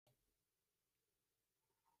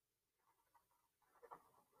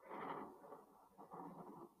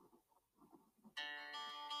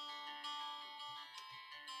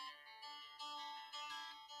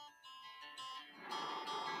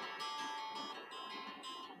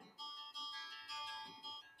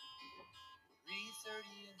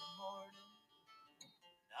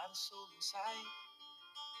a soul inside.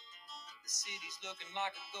 The city's looking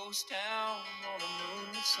like a ghost town on a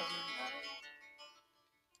moonlit summer night.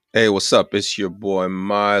 Hey, what's up? It's your boy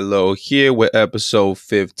Milo here with episode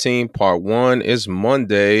 15, part 1. It's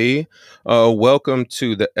Monday. Welcome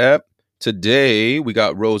to the ep. Today, we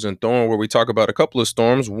got Rose and Thorn, where we talk about a couple of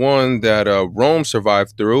storms. One that Rome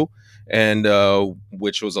survived through, and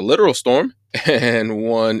which was a literal storm, and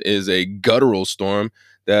one is a guttural storm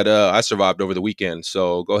that I survived over the weekend.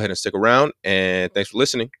 So go ahead and stick around, and thanks for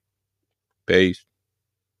listening. Peace.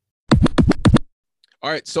 All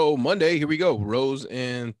right, so Monday, here we go. Rose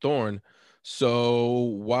and Thorn. So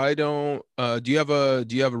why don't do you have a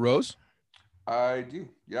rose? I do.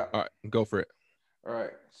 Yeah. All right, go for it. All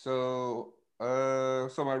right. So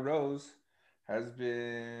my rose has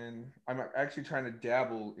been. I'm actually trying to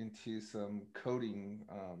dabble into some coding,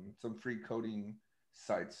 some free coding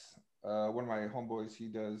sites. One of my homeboys, he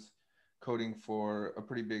does coding for a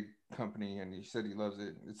pretty big company, and he said he loves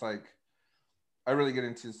it. It's like I really get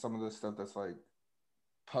into some of the stuff that's like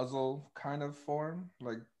puzzle kind of form.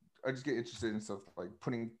 Like I just get interested in stuff like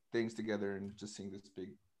putting things together and just seeing this big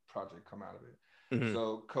project come out of it. Hmm.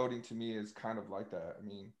 So coding to me is kind of like that. I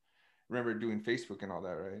mean, remember doing Facebook and all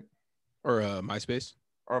that, right? Or MySpace.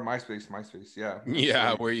 Or MySpace, yeah. And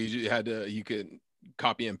Yeah, so where you could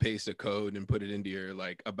copy and paste a code and put it into your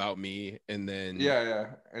like about me, and then yeah,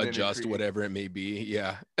 and then it adjust creates whatever it may be.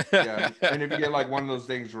 Yeah. yeah. And if you get like one of those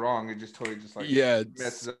things wrong, it just totally just like Yeah,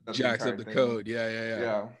 messes up the jacks entire up the thing. code. Yeah, yeah, yeah.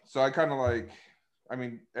 Yeah. So I kind of like, I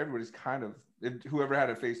mean, everybody's kind of whoever had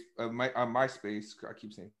a MySpace. I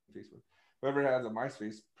keep saying Facebook. Whoever has a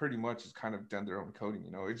MySpace pretty much has kind of done their own coding. You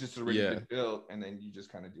know, it's just already Yeah. been built, and then you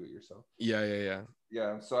just kind of do it yourself. Yeah, yeah, yeah.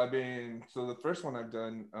 Yeah. So the first one I've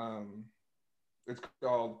done, it's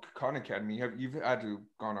called Khan Academy. You've had to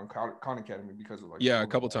gone on Khan Academy because of like Yeah, a school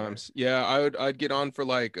and couple all that, right? times. Yeah, I'd get on for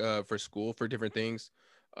like for school for different things.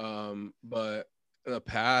 But in the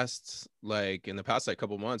past like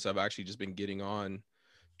couple months I've actually just been getting on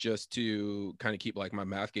just to kind of keep like my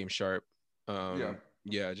math game sharp. Yeah.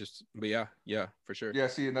 Yeah, just but yeah, yeah, for sure. Yeah,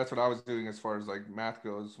 see, and that's what I was doing as far as like math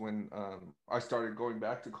goes when I started going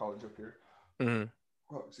back to college up here. Hmm.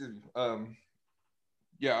 Oh, excuse me.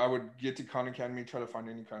 Yeah, I would get to Khan Academy, try to find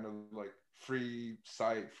any kind of like free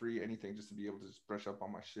site, free anything, just to be able to just brush up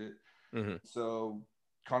on my shit. Hmm. So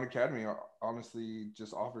Khan Academy honestly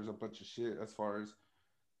just offers a bunch of shit as far as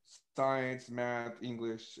science, math,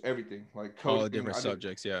 English, everything like All the coding. I different did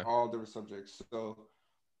subjects, yeah. all different subjects. So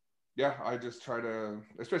yeah, I just try to,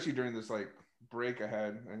 especially during this like break I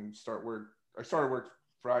had and start work. I started work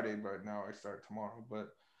Friday, but now I start tomorrow. But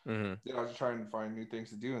Hmm. yeah, I was just trying to find new things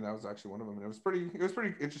to do, and that was actually one of them. And it was pretty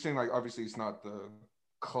interesting. Like obviously, it's not the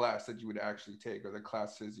class that you would actually take or the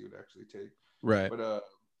classes you would actually take, Right. but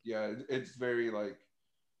yeah, it's very like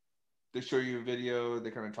they show you a video, they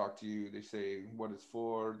kind of talk to you, they say what it's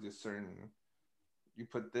for, this certain you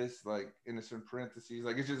put this like in a certain parentheses,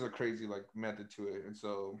 like it's just a crazy like method to it. And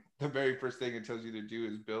so the very first thing it tells you to do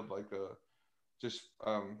is build like a just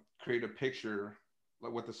create a picture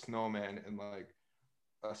like with a snowman and like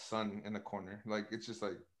a sun in the corner. Like it's just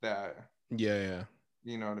like that. Yeah, yeah.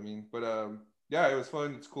 You know what I mean? But yeah, it was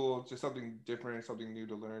fun. It's cool. Just something different, something new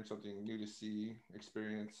to learn, something new to see,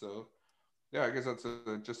 experience. So yeah, I guess that's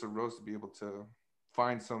just a rose to be able to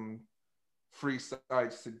find some free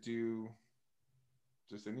sites to do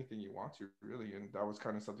just anything you want to really, and that was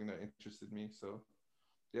kind of something that interested me. So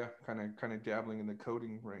yeah, kind of dabbling in the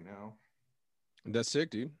coding right now. That's sick,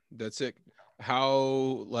 dude. That's sick.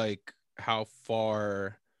 How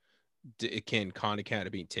far can Khan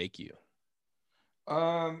Academy take you?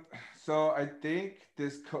 Um, so I think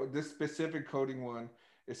this specific coding one,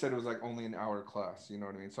 it said it was like only an hour class. You know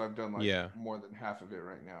what I mean? So I've done like Yeah. more than half of it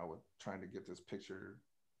right now with trying to get this picture,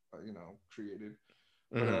 created.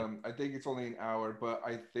 But Hmm. I think it's only an hour. But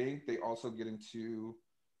I think they also get into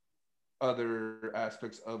other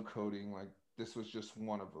aspects of coding. Like this was just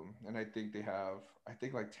one of them, and I think they have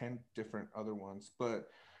like 10 different other ones. But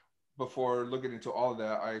before looking into all of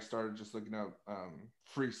that, I started just looking at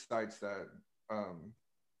free sites that um,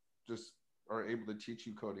 just are able to teach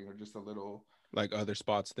you coding or just a Like other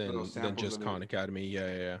spots little than samples just of it. Khan Academy.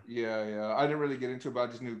 Yeah, yeah, Yeah, yeah. I didn't really get into it, but I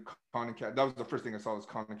just knew Khan Academy. That was the first thing I saw was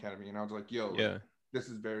Khan Academy, and I was like, "Yo, like yeah. this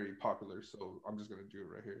is very popular, so I'm just gonna do it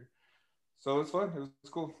right here." So it's fun. It was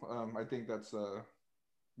cool. I think that's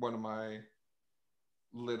one of my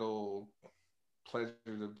little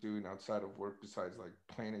pleasures of doing outside of work, besides like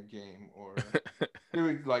playing a game or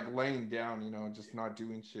doing like laying down, just not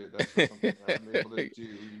doing shit. That's just something that I'm able to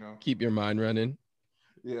do. Keep your mind running.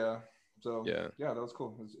 Yeah. So Yeah. yeah, that was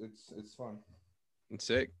cool. It's fun.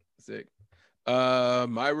 Sick, sick.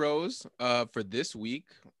 My rose for this week,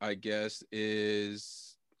 I guess,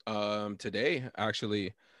 is today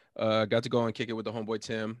actually. Got to go and kick it with the homeboy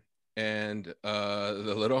Tim and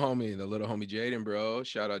the little homie Jaden, bro.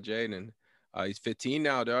 Shout out Jaden. He's 15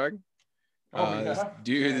 now, dog. Oh This yeah,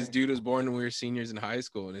 dude, this dang. dude was born when we were seniors in high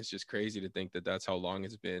school, and it's just crazy to think that that's how long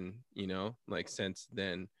it's been, you know, like since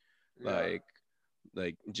then, Yeah. like,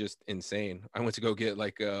 like just insane. I went to go get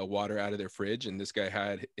like water out of their fridge, and this guy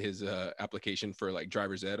had his application for like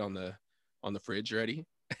driver's ed on the fridge ready.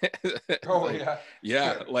 Oh Like, yeah.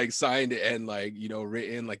 yeah, like signed and like you know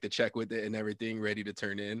written like the check with it and everything ready to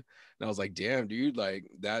turn in. And I was like, damn, dude,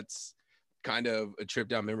 like that's kind of a trip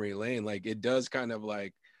down memory lane. Like it does kind of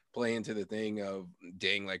like play into the thing of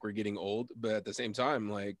dang, like we're getting old, but at the same time,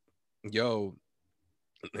 like, yo,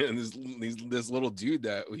 and this little dude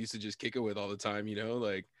that we used to just kick it with all the time, you know,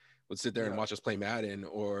 like would sit there and Yeah. watch us play Madden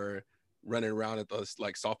or running around at those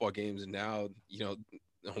like softball games, and now you know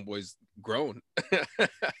the homeboy's grown. That's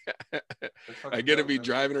I fucking get to dope, be man.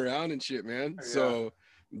 driving around and shit, man. Yeah. So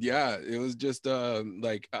yeah, it was just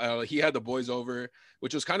like he had the boys over,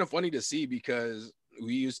 which was kind of funny to see because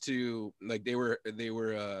we used to like they were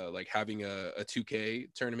like having a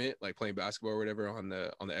 2K tournament, like playing basketball or whatever on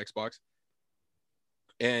the Xbox,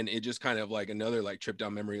 and it just kind of like another like trip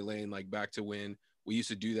down memory lane, like back to when we used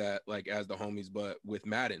to do that like as the homies, but with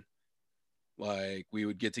Madden. Like we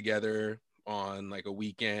would get together on like a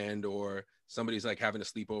weekend or somebody's like having a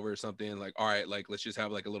sleepover or something, like all right, like let's just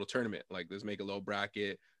have like a little tournament, like let's make a little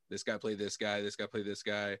bracket, this guy play this guy, this guy play this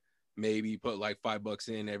guy, maybe put like $5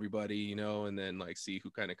 in everybody, you know, and then like see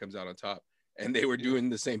who kind of comes out on top. And they were Yeah. doing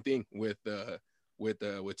the same thing with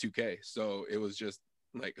 2K, so it was just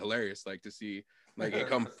like hilarious like to see like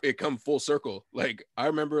it come full circle. Like I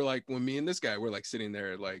remember like when me and this guy were like sitting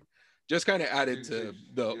there like just kind of added Shooting to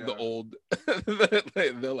stage. the Yeah. old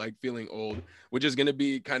the like feeling old, which is gonna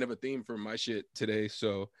be kind of a theme for my shit today.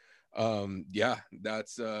 So yeah,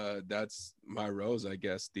 that's my rose, I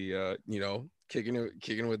guess. The you know, kicking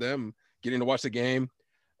it with them, getting to watch the game,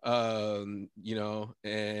 you know,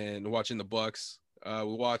 and watching the Bucks. I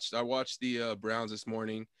watched the Browns this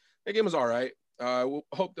morning. That game was all right. I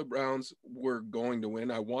hope the Browns were going to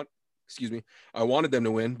win. Excuse me, I wanted them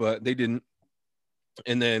to win, but they didn't.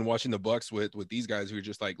 And then watching the Bucks with these guys who are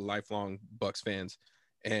just like lifelong Bucks fans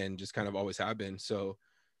and just kind of always have been. So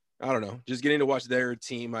I don't know, just getting to watch their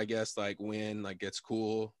team, I guess, like win, like it's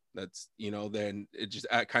cool. That's, you know, then it just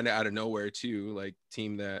kind of out of nowhere too, like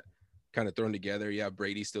team that kind of thrown together. Yeah,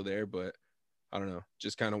 Brady's still there, but I don't know,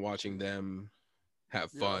 just kind of watching them have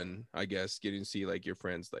Yeah. fun, I guess, getting to see like your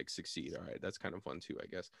friends like succeed. All right, that's kind of fun too, I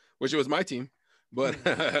guess. Wish it was my team, but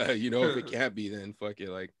you know, if it can't be, then fuck it.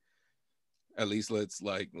 Like at least let's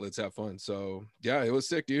have fun. So yeah, it was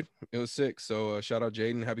sick, dude. It was sick. So shout out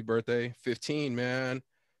Jaden, happy birthday. 15, man.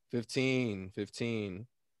 15.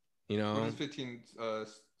 You What know? is 15?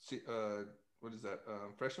 What is that?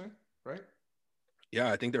 Freshman, right?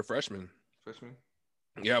 Yeah, I think they're freshmen. Freshman.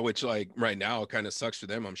 Yeah, which like right now kind of sucks for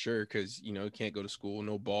them, I'm sure, because you know, can't go to school,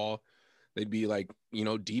 no ball. They'd be like, you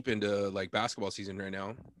know, deep into like basketball season right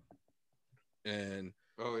now. And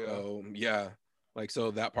Oh yeah. so yeah, like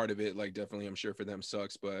so that part of it, like definitely I'm sure for them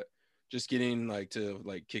sucks, but just getting like to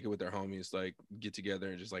like kick it with their homies, like get together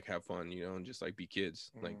and just like have fun, you know, and just like be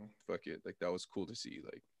kids. Like Mm. fuck it. Like that was cool to see.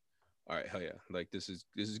 Like, all right, hell yeah. Like this is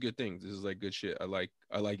good things. This is like good shit. I like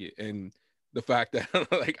it. And the fact that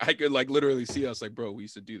like I could like literally see us like, bro, we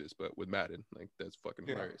used to do this, but with Madden. Like that's fucking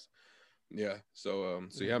Yeah. hilarious. Yeah. So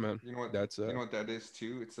You know, yeah, man. you know what? That's You know what that is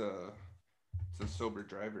too. It's a sober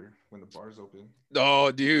driver when the bar's open. oh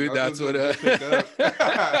You dude, know, that's those what ones get picked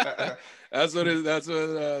up. that's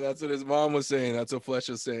what his mom was saying. That's what Flesh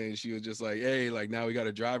was saying. She was just like, hey, like now we got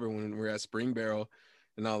a driver when we're at Spring Barrel.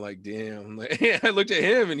 And I was like, damn. Like, I looked at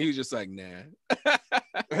him and he was just like, nah.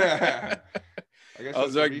 I guess I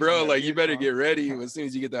was that's the like, reason bro, that like you hits, better huh? get ready. As soon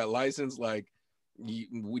as you get that license, like we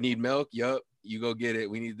need milk. Yup, you go get it.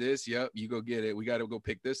 We need this. Yup, you go get it. We got to go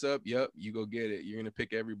pick this up. Yup, you go get it. You're gonna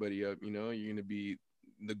pick everybody up. You know, you're gonna be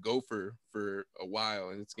the gopher for a while,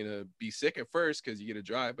 and it's gonna be sick at first because you get to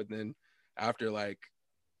drive, but then after like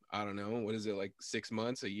I don't know, what is it, like 6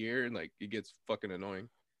 months, a year, and like it gets fucking annoying.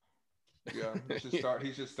 Yeah, he should start.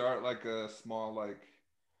 He should start like a small like.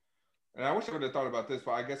 And I wish I would have thought about this,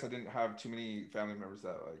 but I guess I didn't have too many family members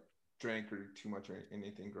that like drank or too much or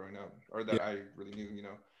anything growing up, or Yeah, that I really knew, you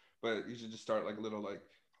know. But you should just start like a little like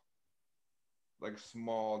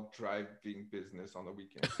small driving business on the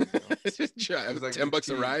weekends, you know. just drive Just like 10 bucks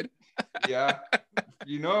a between, ride. yeah,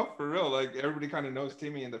 you know, for real. Like everybody kind of knows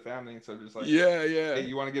Timmy and the family, and so just like, Yeah, hey, yeah,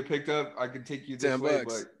 you want to get picked up? I can take you this 10 way,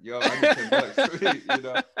 bucks. but yo, I need $10, you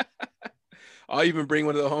know. I'll even bring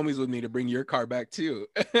one of the homies with me to bring your car back too.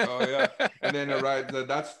 Oh yeah, and then a ride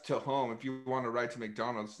that's to home. If you want to ride to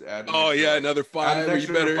McDonald's, add an Oh extra yeah, like another add an 5, or you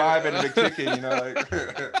extra better. 5 and a McChicken. You know,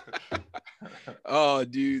 like. Oh,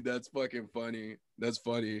 dude, that's fucking funny. That's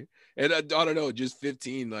funny. And I don't know, just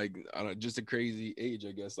 15, like, I don't, just a crazy age,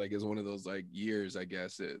 I guess. Like, it's one of those like years, I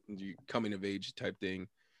guess, it, you coming of age type thing.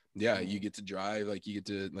 Yeah, you get to drive, like, you get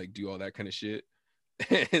to like do all that kind of shit.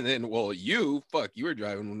 And then, well, you were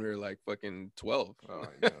driving when we were like fucking 12. Oh,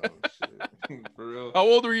 I know, shit. For real. How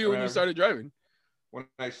old were I you when you remember started driving? when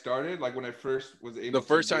I started, like when I first was The able to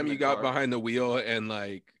first get time in you the got car. behind the wheel and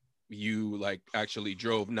like you like actually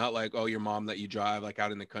drove, not like, oh, your mom let you drive like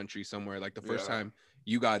out in the country somewhere. Like the first Yeah, time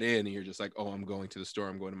you got in and you're just like, oh, I'm going to the store,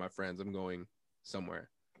 I'm going to my friends, I'm going somewhere.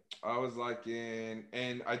 I was like in,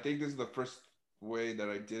 and I think this is the first way that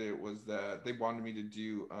I did it was that they wanted me to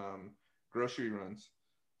do grocery runs.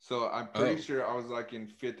 So I'm pretty Oh. sure I was like in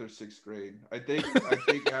 5th or 6th grade. I think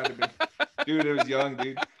it had to be, dude. It was young,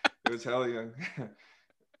 dude. It was hella young.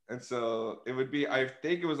 And so it would be, I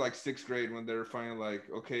think it was like 6th grade when they were finally like,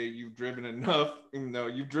 okay, you've driven enough. No,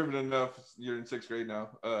 you've driven enough. You're in 6th grade now.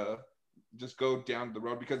 Just go down the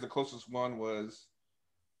road because the closest one was,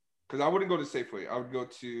 because I wouldn't go to Safeway. I would go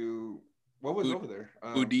to, what was Food, over there?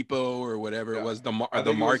 Food Depot or whatever it Yeah, was, I the think it was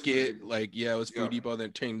Food market. Depot. Like, yeah, it was Yeah, Food Depot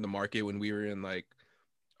that changed the market when we were in like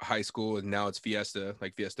high school, and now it's Fiesta,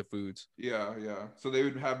 like Fiesta Foods. yeah, yeah. So they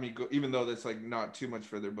would have me go, even though that's like not too much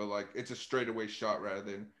further, but like it's a straightaway shot rather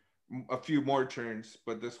than a few more turns.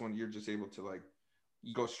 But this one, you're just able to like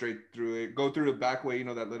go straight through it, go through the back way. You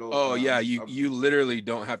know that little Oh yeah, you literally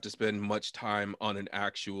don't have to spend much time on an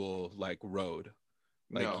actual like road.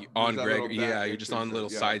 Like no, there's on that little Greg, back yeah, you're just entrance. on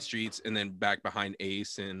little Yeah, side streets and then back behind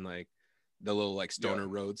Ace and like the little like yeah. stoner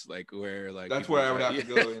roads, like where like That's people where I would drive. have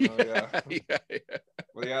Yeah, to go. You know, yeah, yeah. yeah,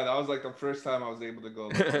 Well, yeah, that was like the first time I was able to go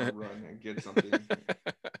like on a yeah. run and get something.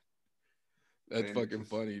 That's And it fucking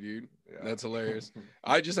just, funny, dude. That's yeah. hilarious.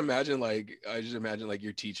 I just imagine like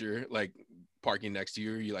your teacher like parking next to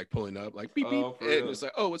you, you like pulling up, like beep beep, Oh, for and real. it's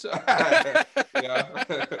like, oh, what's up? Yeah.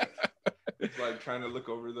 It's like trying to look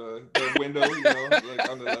over the window, you know, like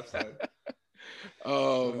on the left side.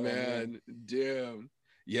 Oh Oh man. man, damn.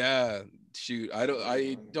 Yeah, shoot. That was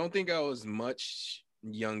I fun. don't think I was much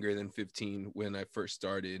younger than 15 when I first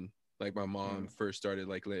started. Like my mom Mm. first started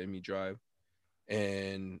like letting me drive.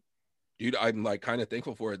 And dude, I'm like kind of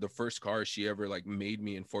thankful for it. The first car she ever like made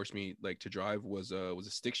me and forced me like to drive was a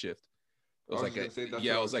stick shift. It I was was like just a gonna say that's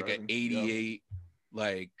yeah, what it I was was like a driving. Yeah. 88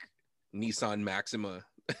 like Nissan Maxima.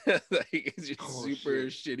 Like it's just Oh super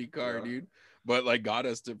shit. shitty car, Yeah. dude. But like got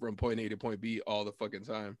us to from point A to point B all the fucking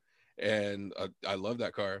time. And I love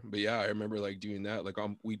that car. But yeah, I remember like doing that. Like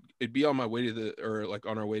we it'd be on my way to the or like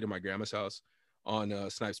on our way to my grandma's house on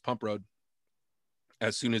Snipes Pump Road.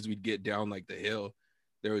 As soon as we'd get down like the hill,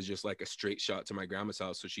 there was just like a straight shot to my grandma's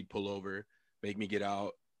house. So she'd pull over, make me get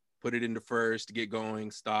out, put it into first, get going,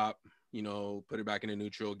 stop, put it back into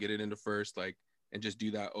neutral, get it into first, like, and just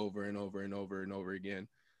do that over and over and over and over again.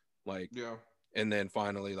 Like, Yeah. and then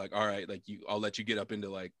finally, like, all right, like I'll let you get up into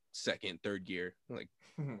like second, third gear. Like,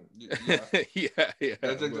 Yeah. yeah, yeah,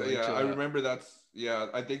 That's but like yeah. chill I out. remember that's yeah.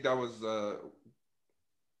 I think that was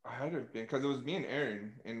I had to have been because it was me and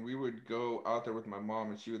Aaron, and we would go out there with my mom,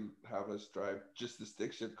 and she would have us drive just the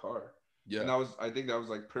stick shift car. And Yeah, that was, I think that was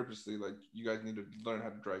like purposely like you guys need to learn how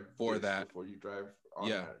to drive for this that. before you drive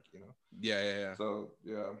Yeah, automatic, you know. yeah, yeah, yeah. So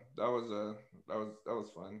yeah, that was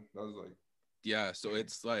fun. That was like, Yeah, so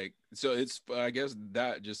it's like I guess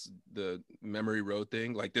that just the memory road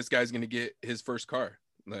thing, like this guy's gonna get his first car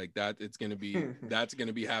like that. It's gonna be that's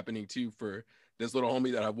gonna be happening too for this little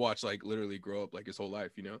homie that I've watched like literally grow up like his whole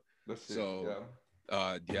life. that's it. So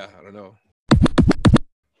Yeah. yeah, I don't know.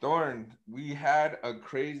 Thorn, we had a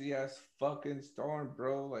crazy ass fucking storm,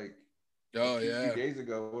 bro. Like a Oh few yeah, days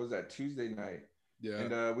ago. What was that, Tuesday night? yeah,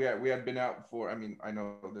 And we had been out before. I mean, I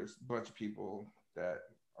know there's a bunch of people that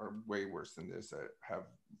are way worse than this that have,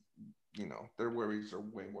 their worries are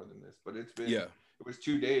way more than this. But yeah. it was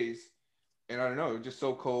 2 days, and I don't know, it was just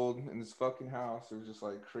so cold in this fucking house. It was just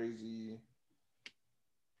like crazy.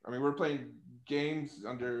 I mean, we're playing games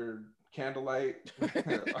under candlelight.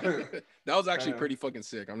 That was actually Kind of. pretty fucking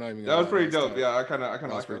sick. I'm not even That gonna was lie, that pretty was dope. tight. Yeah, I kind of That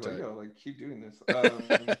was like. I was pretty like, tight. yo, like keep doing this.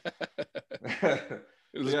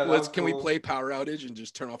 Let's, Yeah, that let's was can we cool. play power outage and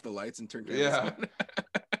just turn off the lights and turn candles Yeah.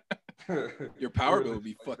 on? Your We power were bill legit would be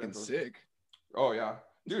like fucking that, though. sick. Oh yeah,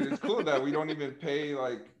 dude, it's cool that we don't even pay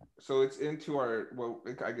like. So it's into our. Well,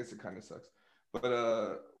 I guess it kind of sucks,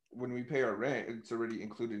 but when we pay our rent, it's already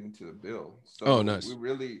included into the bill. Oh, So nice. we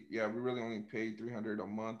really only pay 300 a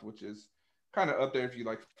month, which is kind of up there if you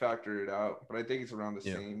like factor it out, but I think it's around the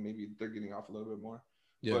Yeah. same. Maybe they're getting off a little bit more.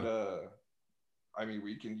 Yeah. But I mean,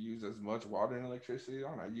 we can use as much water and electricity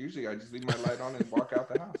on. I just leave my light on and walk out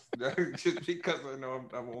the house, just because I know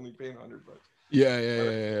I'm only paying $100. Yeah.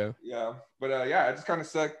 But Yeah. yeah, but yeah, it just kind of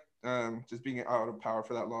sucked. Just being out of power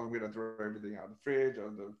for that long, we had to throw everything out of the fridge, out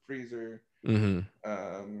of the freezer.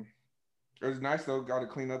 Mm-hmm. It was nice though. Got to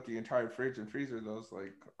clean up the entire fridge and freezer. Those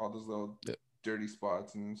like all those little dirty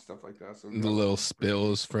spots and stuff like that. So The that was little pretty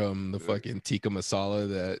spills from the good. fucking tikka masala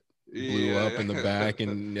that blew up Yeah, in the back,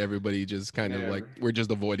 and everybody just kind of like, never. we're just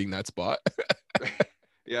avoiding that spot.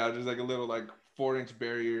 Yeah, there's like a little like 4-inch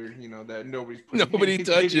barrier, that nobody's putting Nobody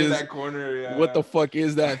anything in touches. that corner. What the fuck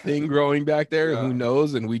is that thing growing back there? Yeah, Who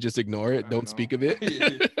knows? And we just ignore it. I don't Don't know. speak of it.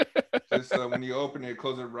 Just when you open it,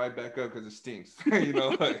 close it right back up because it stinks.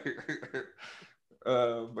 Like,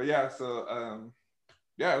 but yeah, so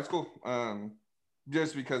yeah, it was cool.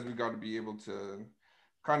 Just because we got to be able to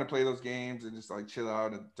kind of play those games and just like chill out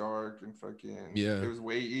in the dark and fucking. Yeah. It was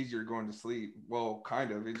way easier going to sleep. Well,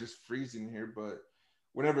 kind of. It's just freezing here, but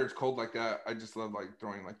whenever it's cold like that, I just love like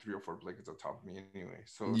throwing like 3 or 4 blankets on top of me anyway.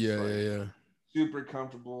 So it's Yeah. like Yeah. super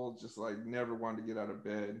comfortable. Just like never wanted to get out of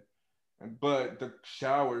bed. But the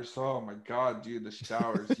showers, oh my god, dude, the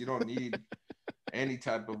showers. You don't need any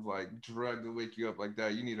type of like drug to wake you up like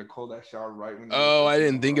that. You need a cold ass shower right when you wake Oh, up. I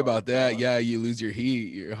didn't think Oh about that. god. Yeah, you lose your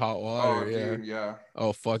heat, your hot water. Oh Yeah. dude, yeah.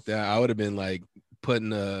 Oh, fuck that. I would have been like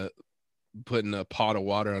putting a pot of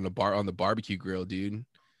water on the barbecue grill, dude.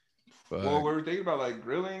 Well, Fuck. we were thinking about like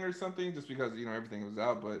grilling or something, just because everything was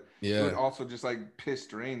out, but it would Yeah. also just like piss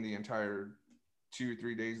drain the entire 2 or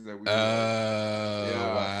 3 days that we were like, Oh,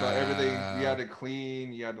 yeah. So everything you had wow. to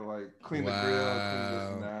clean. You had to like clean the grill, clean this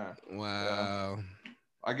and Wow. that. Yeah. Wow.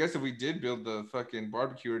 I guess if we did build the fucking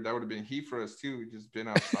barbecue, that would have been heat for us too. We'd just been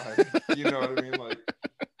outside. You know what I mean? Like,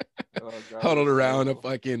 oh god, it Huddled was around a terrible.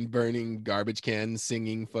 fucking burning garbage can,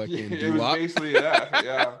 singing Yeah, fucking it was doo-wop. basically that.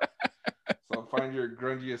 Yeah. So find your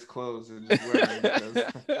grungiest clothes and just wear them, because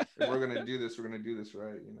if we're gonna do this, we're gonna do this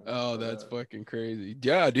right. Oh, But that's fucking crazy.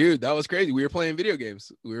 Yeah, dude, that was crazy. We were playing video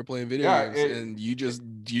games. yeah, And you just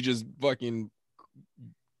fucking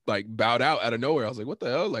like bowed out of nowhere. I was like, what the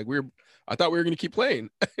hell? Like I thought we were gonna keep playing.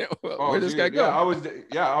 oh Where'd this guy dude, yeah,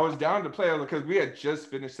 go? I was down to play because we had just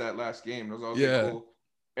finished that last game. It was okay, Yeah. cool.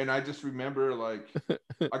 And I just remember like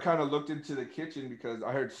I kind of looked into the kitchen because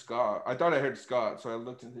I heard Scott. I thought I heard Scott, so I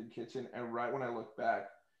looked into the kitchen, and right when I looked back,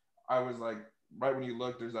 I was like, right when you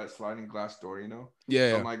look, there's that sliding glass door. So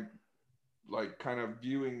Yeah. I'm like kind of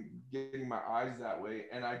getting my eyes that way,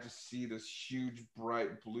 and I just see this huge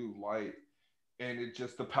bright blue light, and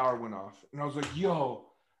the power went off, and I was like, yo,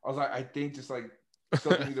 I was like, I think just like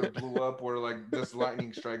something either blew up or like this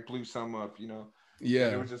lightning strike blew some up. And it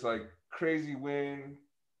Yeah. was just like crazy wind.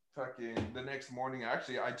 Fucking the next morning,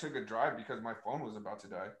 actually, I took a drive because my phone was about to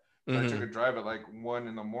die. So I took a drive at like 1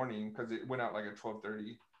 in the morning because it went out like at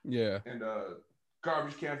 12:30, Yeah. and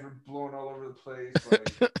garbage cans were blowing all over the place.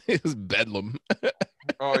 Like, It was bedlam.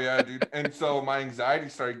 oh yeah, dude. And so my anxiety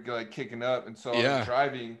started like kicking up, and so I was Yeah.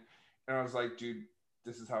 driving, and I was like, dude,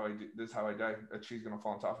 this is how I do. This is how I die. A tree's gonna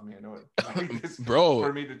fall on top of me. I know it. Like, this, Bro,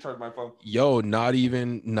 for me to charge my phone. yo, not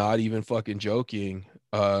even fucking joking.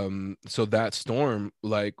 So that storm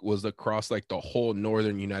like was across like the whole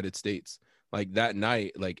northern United States. Like that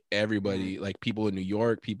night, like everybody, like people in New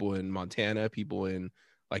York, people in Montana, people in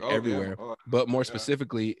like Oh damn. everywhere. Oh But more yeah.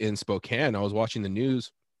 specifically in Spokane, I was watching the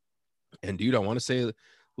news, and dude, I want to say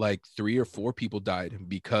like 3 or 4 people died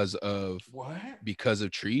What? because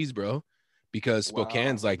of trees, bro. Because Wow.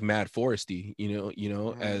 Spokane's like mad foresty,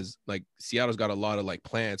 Mm-hmm. as like Seattle's got a lot of like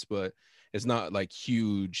plants, but it's not like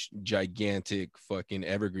huge, gigantic fucking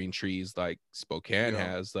evergreen trees like Spokane Yeah.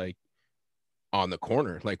 has, like on the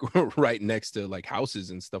corner, like right next to like houses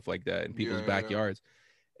and stuff like that in Yeah. people's Yeah. Yeah. backyards.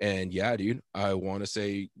 And yeah, dude, I want to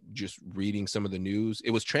say just reading some of the news,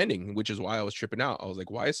 it was trending, which is why I was tripping out. I was like,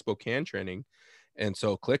 why is Spokane trending? And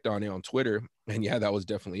so clicked on it on Twitter, and yeah, that was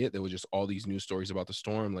definitely it. There was just all these news stories about the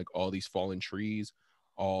storm, like all these fallen trees,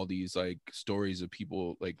 all these like stories of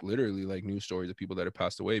people, like literally like news stories of people that have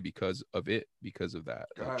passed away because of it, because of that,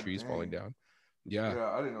 like God trees falling dang. down. Yeah.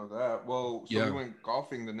 Yeah, I didn't know that. Well, so we Yeah. went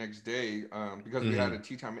golfing the next day, because we had Hmm. a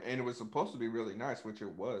tea time, and it was supposed to be really nice, which it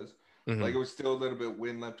was. Like, Hmm. it was still a little bit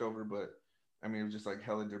wind left over, but I mean, it was just like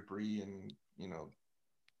hella debris and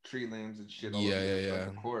tree limbs and shit all over Yeah. like Yeah.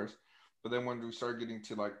 the course. But then when we started getting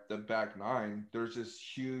to like the back nine, there's this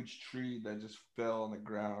huge tree that just fell on the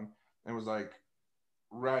ground and was like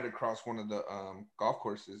right across one of the golf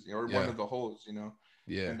courses, or one Yeah. of the holes.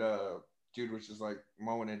 Yeah. And dude was just like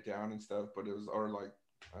mowing it down and stuff, but it was or like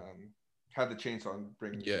um had the chainsaw and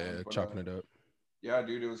breaking it down. Yeah, But chopping it up. yeah,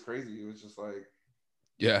 dude, it was crazy. It was just like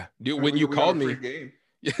Yeah, dude. and When you we got called a free me, game.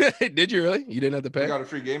 did you really? You didn't have to We pay? got a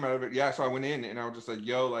free game out of it. Yeah, so I went in and I was just like,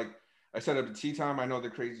 yo, like I set up a tea time. I know the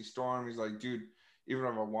crazy storm. He's like, dude, even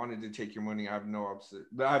if I wanted to take your money, I have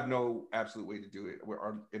no absolute way to do it.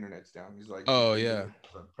 Our internet's down. He's like, just Oh leave yeah, it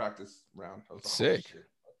for a practice round. I was like, oh sick. shit.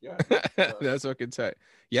 Yeah, dude. That's fucking tight.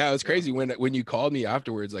 Yeah, it was Yeah. crazy when you called me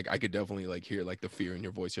afterwards. Like I could definitely like hear like the fear in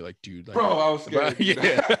your voice. You're like, dude, like, Bro, I was but scared, dude.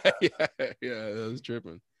 yeah, yeah, that was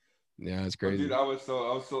tripping. Yeah, it's But dude, crazy. I was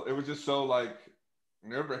so it was just so like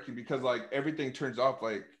nerve wracking because like everything turns off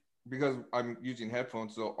like because I'm using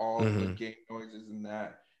headphones, so all the Hmm. game noises and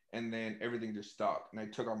that, and then everything just stopped. And I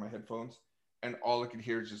took off my headphones, and all I could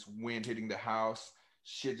hear is just wind hitting the house,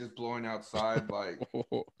 shit just blowing outside, like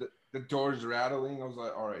the doors rattling. I was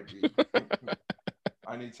like, all right, dude,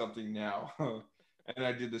 I need something now. And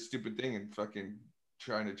I did the stupid thing and fucking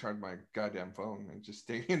trying to charge my goddamn phone and just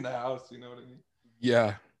stay in the house. You know what I mean?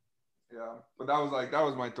 Yeah, Yeah, but that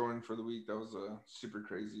was my thorn for the week. That was super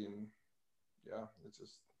crazy, and yeah, it's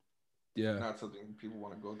just yeah. not something people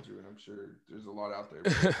want to go through. And I'm sure there's a lot out there,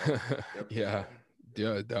 but that was definitely Yeah. one.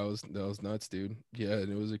 Yeah, that was nuts, dude. Yeah, and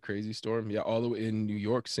it was a crazy storm. Yeah, all the way in New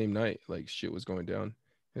York, same night, like shit was going down.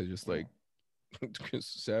 It was just like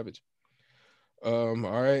savage. All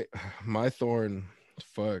right. My thorn,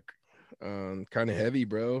 fuck. Kind of heavy,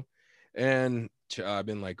 bro. And I've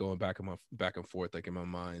been like going back and forth like in my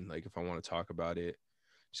mind, like if I want to talk about it.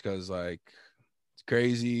 Just cause like it's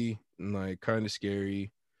crazy and like kind of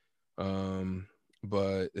scary.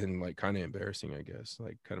 But and like kind of embarrassing, I guess.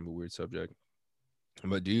 Like kind of a weird subject.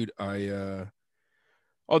 But dude,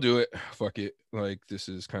 I'll do it. Fuck it. Like this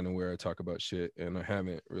is kind of where I talk about shit, and I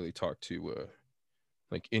haven't really talked to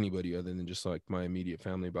like anybody other than just like my immediate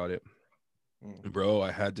family about it. Mm. Bro,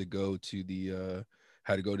 I had to go to the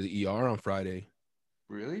ER on Friday.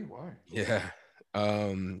 Really? Why? Yeah.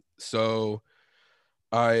 So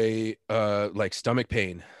I like stomach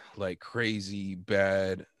pain, like crazy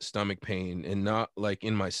bad stomach pain, and not like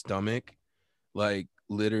in my stomach, like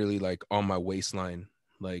literally like on my waistline,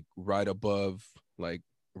 like like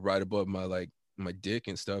right above my like my dick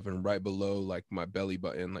and stuff, and right below like my belly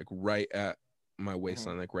button, like right at my Mm-hmm.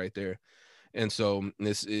 waistline, like right there. And so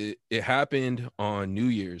it happened on New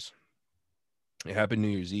Year's. It happened New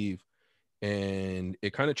Year's Eve, and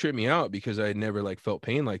it kind of tripped me out because I had never like felt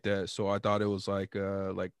pain like that. So I thought it was like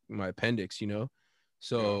my appendix, you know. Yeah.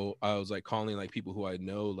 So I was like calling like people who I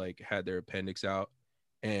know like had their appendix out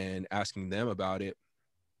and asking them about it.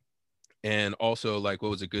 And also like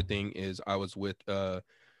what was a good thing is I was with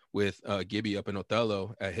Gibby up in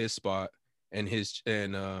Othello at his spot, and his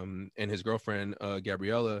girlfriend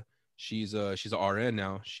Gabriella, she's a RN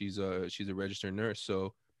now. She's a registered nurse.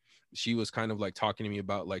 So she was kind of like talking to me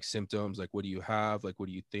about like symptoms, like what do you have, like what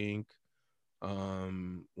do you think,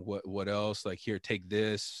 what else, like here, take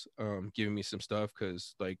this, giving me some stuff,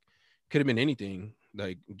 because like could have been anything,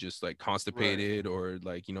 like just like Right. constipated, or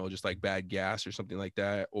like just like bad gas or something like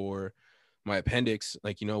that, or my appendix,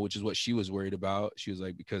 like which is what she was worried about. She was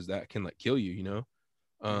like, because that can like kill you,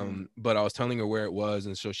 Mm-hmm. but I was telling her where it was,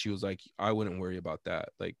 and so she was like, I wouldn't worry about that,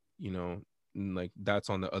 like like that's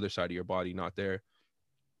on the other side of your body, not there.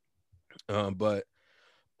 But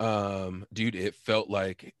dude, it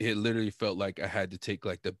literally felt like I had to take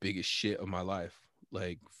like the biggest shit of my life,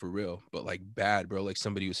 like for real, but like bad, bro, like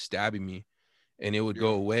somebody was stabbing me. And it would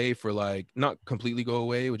go Yeah. away for like, not completely go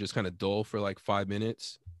away, it would just kind of dull for like 5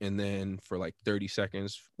 minutes, and then for like 30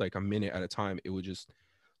 seconds, like a minute at a time, it would just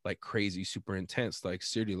like crazy super intense, like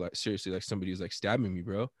seriously like somebody was like stabbing me,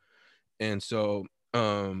 bro. And so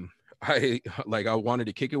I wanted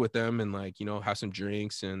to kick it with them and like have some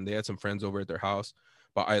drinks, and they had some friends over at their house,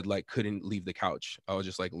 but I like couldn't leave the couch. I was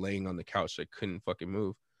just like laying on the couch, I couldn't fucking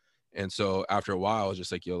move. And so after a while I was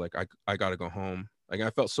just like, yo, like I gotta go home. Like I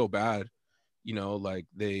felt so bad, like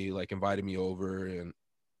they like invited me over, and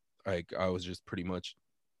like I was just pretty much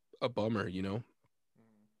a bummer,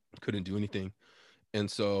 couldn't do anything. And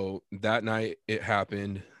so that night it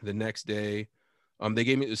happened. The next day,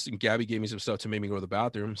 Gabby gave me some stuff to make me go to the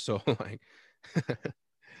bathroom. So like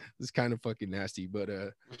it's kind of fucking nasty. But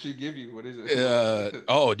What she give you? What is it? What is it?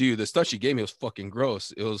 oh dude, the stuff she gave me was fucking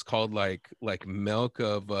gross. It was called like milk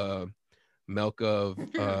of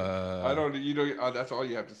I don't. You know. That's all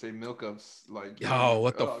you have to say. Milk of like you don't oh, have to.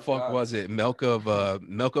 what the Oh fuck God. was it? Milk of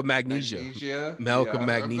magnesia. Magnesia. Milk of Yeah.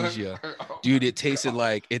 magnesia. Oh Dude, my it tasted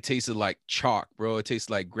like chalk, bro. It tastes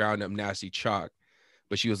like ground up nasty chalk.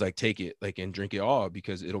 But she was like, take it, like, and drink it all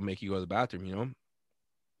because it'll make you go to the bathroom.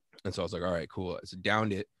 And so I was like, all right, cool. So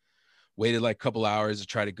downed it, waited like a couple hours to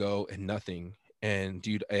try to go, and nothing. And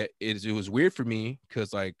dude, it was weird for me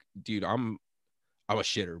because like, dude, I'm a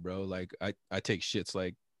shitter, bro. Like I take shits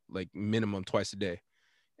like minimum twice a day,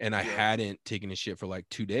 and I Yeah. hadn't taken a shit for like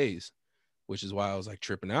 2 days, which is why I was like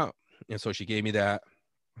tripping out. And so she gave me that.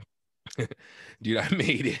 Dude, I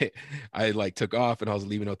made it. I like took off and I was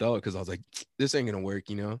leaving Othello because I was like, this ain't gonna work,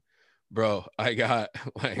 you know, bro. I got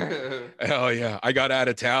like, hell yeah, I got out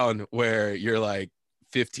of town where you're like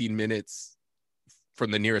 15 minutes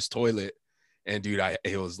from the nearest toilet, and dude,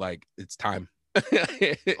 it was like it's time.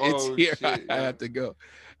 It's Oh here. shit, I yeah. had to go.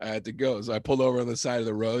 I had to go. So I pulled over on the side of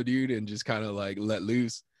the road, dude, and just kind of like let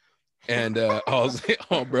loose. And I was like,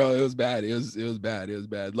 oh, bro, it was bad. It was bad. It was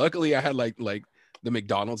bad. Luckily, I had like the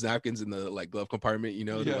McDonald's napkins in the like glove compartment, you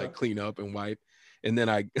know, to Yeah. like clean up and wipe. And then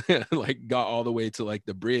I like got all the way to like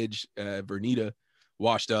the bridge, Vernita,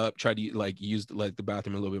 washed up, tried to like use like the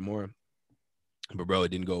bathroom a little bit more, but bro, it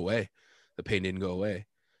didn't go away. The pain didn't go away,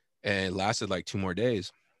 and it lasted like 2 more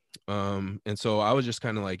days. And so I was just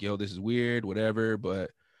kind of like, yo, this is weird, whatever.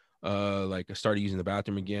 But like I started using the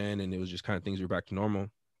bathroom again, and it was just kind of things were back to normal.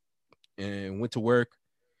 And went to work,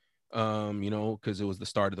 you know, because it was the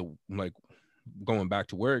start of the like going back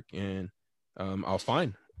to work, and I was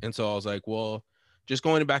fine. And so I was like, well, just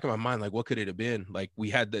going back in my mind, like, what could it have been? Like, we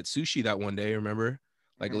had that sushi that one day, remember?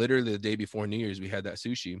 Like, Mhm. literally the day before New Year's, we had that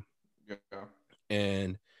sushi. Yeah.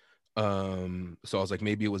 And so I was like,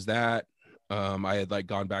 maybe it was that. I had like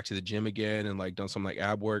gone back to the gym again and like done some like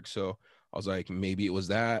ab work. So I was like, maybe it was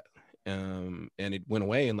that. And it went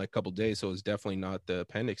away in like a couple days. So it was definitely not the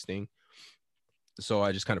appendix thing. So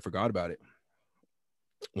I just kind of forgot about it.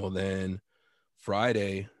 Well, then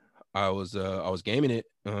Friday, I was gaming it,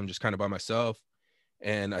 just kind of by myself,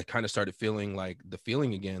 and I kind of started feeling like the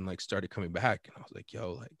feeling again, like started coming back, and I was like,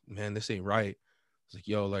 yo, like man, this ain't right. I was like,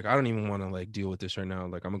 yo, like I don't even want to like deal with this right now.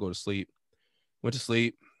 Like I'm gonna go to sleep. Went to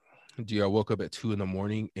sleep. Dude, I woke up at 2 in the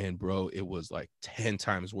morning, and bro, it was like 10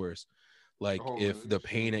 times worse. Like if Holy the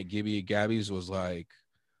pain shit. at Gibby Gabby's was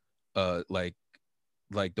uh like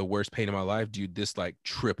like the worst pain of my life, dude, this like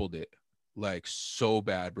tripled it. Like so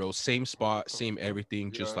bad, bro. Same What spot, the same fuck?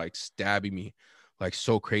 everything, just Yeah. like stabbing me like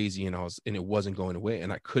so crazy. And it wasn't going away.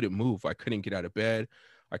 And I couldn't move. I couldn't get out of bed.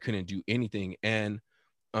 I couldn't do anything. And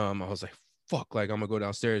I was like, fuck, like I'm gonna go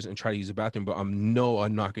downstairs and try to use the bathroom, but I'm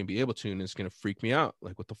not gonna be able to, and it's gonna freak me out.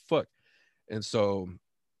 Like, what the fuck? And so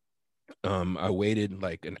I waited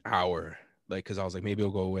like an hour, like because I was like, maybe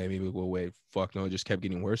it'll go away, maybe it'll go away. Fuck no, it just kept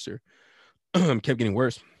getting worse. Kept getting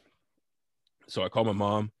worse. So I called my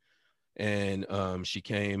mom, and she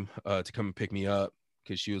came to come and pick me up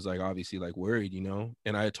because she was like obviously like worried, you know.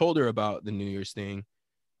 And I had told her about the New Year's thing,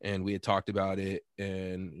 and we had talked about it,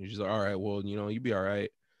 and she's like, all right, well, you know, you'd be all right,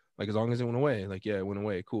 like as long as it went away. Like, yeah, it went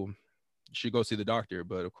away, cool. She go see the doctor,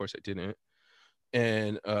 but of course I didn't.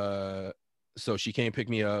 And so she came pick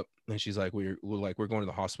me up, and she's like, we're going to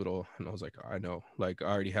the hospital. And I was like, I know, like I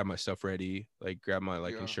already have my stuff ready, like grab my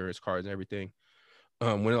like Yeah. insurance cards and everything.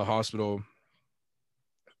 Went to the hospital,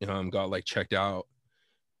 got like checked out,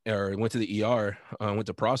 or went to the ER, went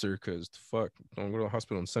to Prosser because fuck, don't go to the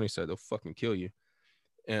hospital in Sunnyside, they'll fucking kill you.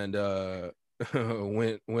 And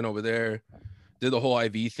went over there, did the whole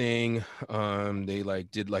IV thing. They like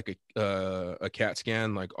did like a CAT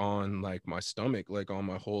scan like on like my stomach, like on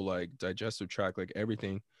my whole like digestive tract, like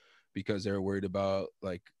everything, because they were worried about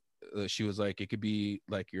like she was like it could be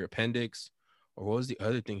like your appendix, or what was the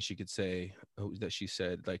other thing she could say that she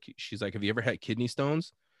said, like she's like, have you ever had kidney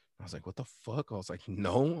stones? I was like, what the fuck? I was like,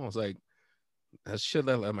 no. I was like, that shit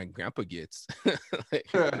that like my grandpa gets. Like,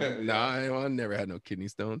 Yeah. nah, I never had no kidney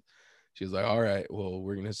stones. She was like, all right, well,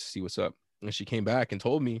 we're gonna see what's up. And she came back and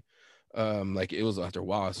told me, like it was after a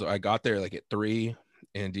while. So I got there like at 3,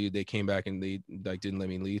 and dude, they came back and they like didn't let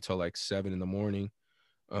me leave till like 7 in the morning.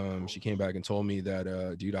 She Holy came back shit. and told me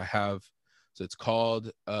that, dude, I have, so it's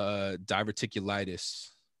called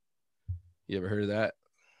diverticulitis. You ever heard of that?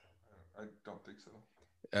 I don't think so.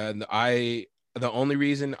 And the only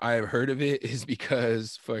reason I've heard of it is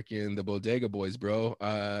because fucking the Bodega Boys, bro.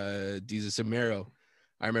 Jesus and Miro.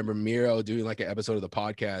 I remember Miro doing like an episode of the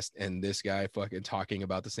podcast, and this guy fucking talking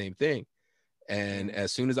about the same thing. And Mm.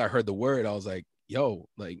 as soon as I heard the word, I was like, yo,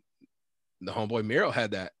 like the homeboy Miro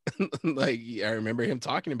had that. Like I remember him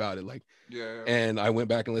talking about it. Like, Yeah. and I went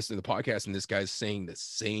back and listened to the podcast, and this guy's saying the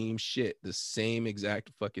same shit, the same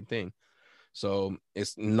exact fucking thing. So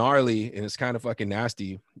it's gnarly and it's kind of fucking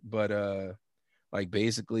nasty, but like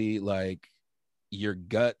basically like your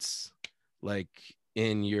guts, like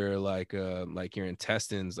in your like your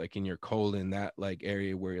intestines, like in your colon, that like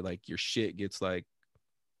area where like your shit gets like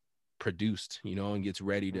produced, you know, and gets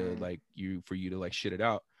ready to Mm. like you for you to like shit it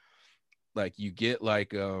out. like you get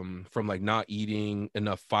like from like not eating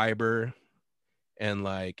enough fiber and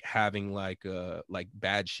like having like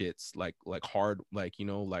bad shits like hard like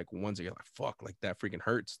like ones that you're like fuck like that freaking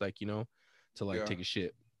hurts like to like Yeah. take a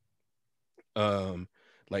shit. um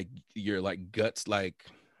like your like guts like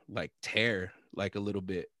tear like a little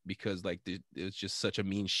bit because like it's just such a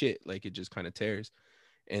mean shit, like it just kind of tears.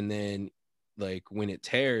 And then like when it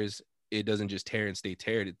tears, it doesn't just tear and stay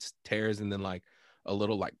teared, it tears and then like a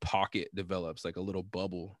little like pocket develops, like a little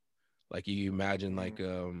bubble. Like you imagine Mm. like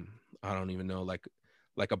I don't even know,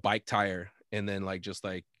 like a bike tire, and then like just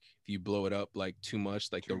like if you blow it up like too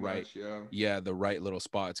much, like Too much. Yeah. the right little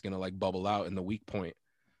spot, it's gonna like bubble out in the weak point.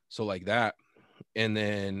 So like that. And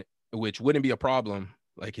then which wouldn't be a problem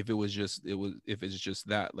like if it was just if it's just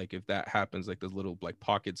that, like if that happens, like those little like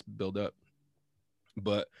pockets build up.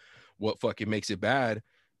 But what fucking makes it bad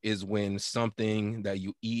is when something that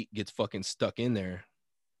you eat gets fucking stuck in there,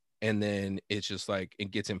 and then it's just like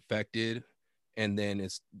it gets infected, and then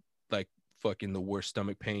it's like fucking the worst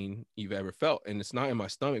stomach pain you've ever felt. And it's not in my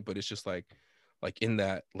stomach, but it's just like in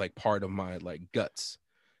that like part of my like guts.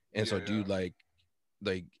 And Yeah. so Yeah. dude, like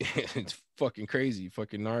it's fucking crazy,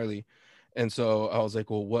 fucking gnarly. And so I was like,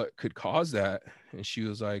 well, what could cause that? And she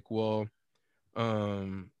was like, well,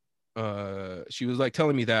 um she was like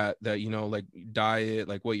telling me that like diet,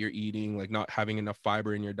 like what you're eating, like not having enough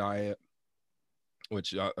fiber in your diet,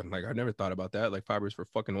 which I'm like, I never thought about that, like fiber is for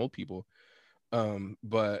fucking old people.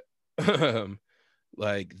 But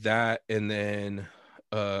like that. And then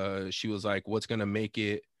she was like, what's gonna make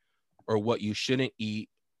it, or what you shouldn't eat.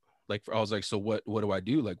 Like I was like, so what do I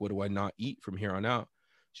do, like what do I not eat from here on out?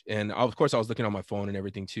 And of course I was looking on my phone and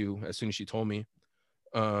everything too as soon as she told me.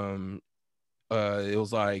 um it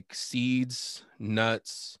was like seeds,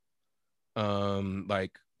 nuts,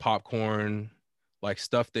 like popcorn, like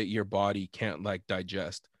stuff that your body can't like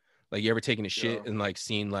digest. Like you ever taken a Yeah. shit and like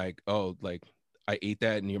seen like, oh, like I ate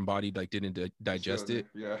that and your body like didn't It's still digest there. it.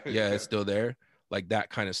 Yeah. Yeah, Yeah. it's still there. Like that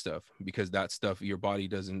kind of stuff, because that stuff your body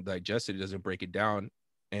doesn't digest it, it doesn't break it down.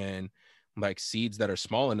 And like seeds that are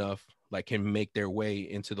small enough like can make their way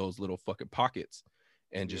into those little fucking pockets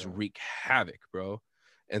and just Yeah. wreak havoc, bro.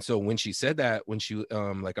 And so when she said that, when she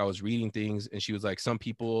like I was reading things and she was like, some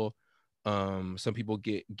people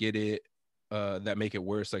get it that make it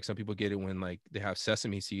worse. Like some people get it when like they have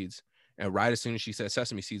sesame seeds. And right as soon as she said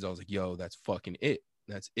sesame seeds, I was like, yo, that's fucking it.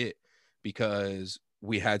 That's it. Because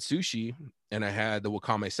we had sushi and I had the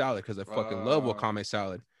wakame salad because I fucking love Uh. wakame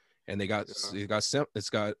salad. And Yeah. it's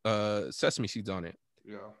got sesame seeds on it.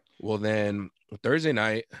 Yeah. Well, then Thursday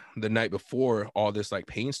night, the night before all this like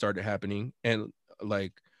pain started happening, and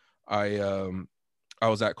like I um I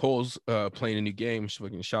was at Cole's playing a new game.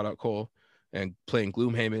 Fucking shout out Cole, and playing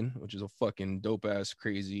Gloomhaven, which is a fucking dope ass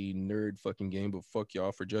crazy nerd fucking game. But fuck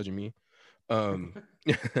y'all for judging me. Um,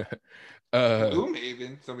 uh,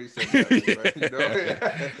 Gloomhaven. Somebody said that, right? You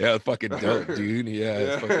know? yeah, fucking dope, Yeah. dude. Yeah,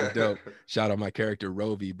 it's fucking Yeah. dope. Shout out my character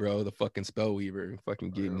Rovi, bro, the fucking spell weaver, fucking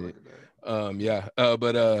I gotta getting it. look at that. Yeah.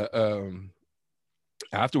 But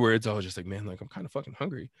afterwards, I was just like, man, like I'm kind of fucking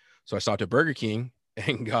hungry. So I stopped at Burger King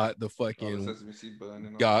and got the Oh, the fucking sesame seed bun and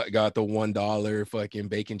all that got shit. got the $1 fucking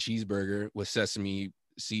bacon cheeseburger with sesame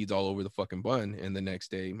seeds all over the fucking bun. And the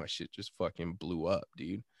next day, my shit just fucking blew up,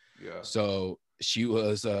 dude. Yeah. So she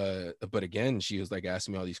was, but again, she was like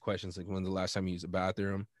asking me all these questions, like when's the last time you used the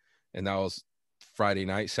bathroom? And that was Friday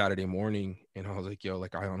night, Saturday morning. And I was like, yo,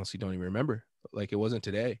 like I honestly don't even remember. Like it wasn't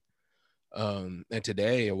today. And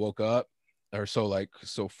today I woke up, or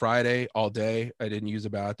so Friday all day I didn't use the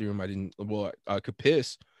bathroom. I didn't, well, I could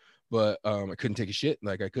piss, but I couldn't take a shit,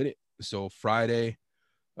 like I couldn't. So Friday,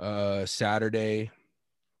 Saturday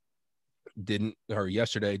didn't, or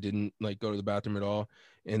yesterday didn't like go to the bathroom at all.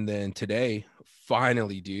 And then today,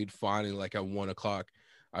 finally, dude, finally, like at 1 o'clock,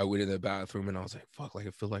 I went in the bathroom and I was like, fuck, like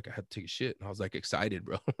I feel like I had to take a shit. And I was like excited,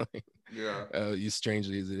 bro. Like, Yeah. as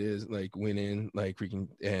strangely as it is, like went in, like freaking,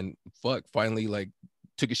 and fuck, finally, like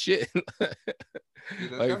took a shit. Dude,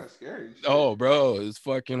 that's Like, kind of scary. oh, Shit. bro, it's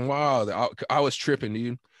fucking wild. I was tripping,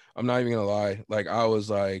 dude. I'm not even gonna lie. Like, I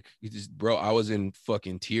was like, bro, I was in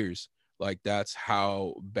fucking tears. Like, that's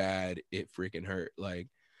how bad it freaking hurt. Like,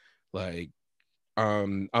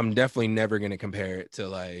 I'm definitely never gonna compare it to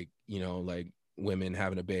like, like women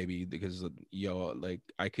having a baby because yo, like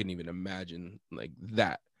I couldn't even imagine like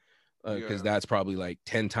that. Because Yeah. that's probably like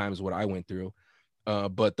 10 times what I went through.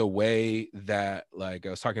 But the way that like I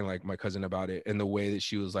was talking to, like my cousin about it, and the way that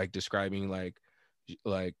she was like describing like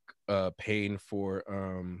pain for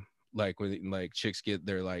like when like chicks get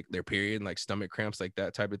their period, like stomach cramps, like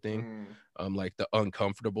that type of thing, Mm. like the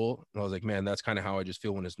uncomfortable. And I was like, man, that's kind of how I just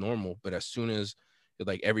feel when it's normal. But as soon as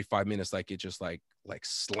like every 5 minutes, like it just like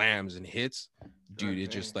slams and hits, dude. God It dang.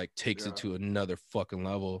 just like takes it Yeah. to another fucking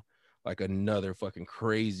level, like another fucking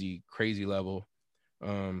crazy level.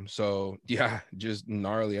 So yeah, just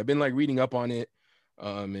gnarly. I've been like reading up on it,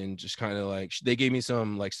 and just kind of like they gave me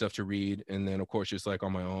some like stuff to read, and then of course just like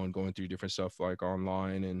on my own going through different stuff like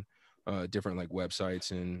online and different like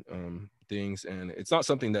websites and things. And it's not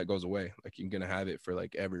something that goes away. Like you're gonna have it for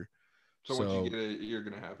like ever. So once you So get it, you're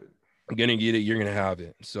gonna have it. I'm gonna get it, you're gonna have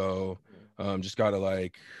it. So Yeah. just gotta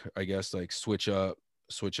like, I guess like switch up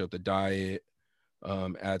the diet,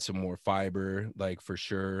 add some more fiber, like for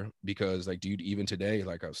sure. Because like, dude, even today,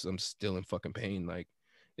 like I'm still in fucking pain. Like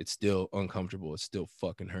it's still uncomfortable. It still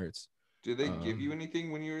fucking hurts. Did they give you Um,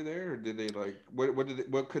 anything when you were there, or did they like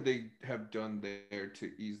what could they have done there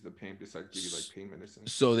to ease the pain besides give you like pain medicine?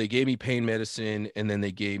 so they gave me pain medicine, and then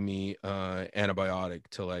they gave me antibiotic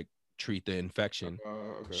to like treat the infection.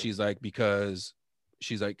 Okay. She's like, because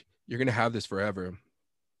she's like, you're gonna have this forever.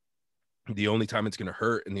 The only time it's gonna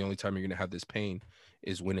hurt and the only time you're gonna have this pain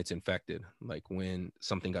is when it's infected, like when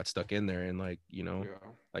something got stuck in there and like, Yeah.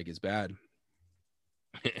 like it's bad.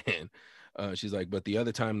 And she's like, but the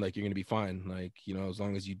other time, like you're gonna be fine, like as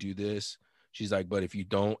long as you do this. She's like, but if you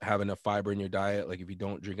don't have enough fiber in your diet, like if you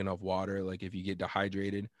don't drink enough water, like if you get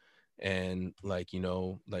dehydrated and like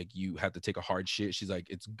like you have to take a hard shit, she's like,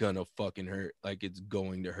 it's gonna fucking hurt, like it's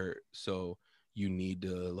going to hurt. So you need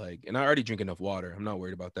to like, and I already drink enough water, I'm not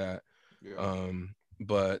worried about that. Yeah.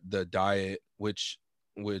 But the diet, which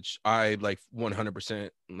I like 100%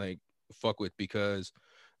 like fuck with, because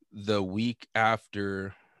the week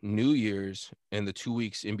after New Year's and the 2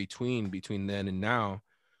 weeks in between then and now,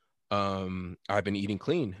 I've been eating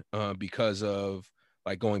clean because of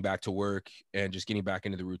like going back to work and just getting back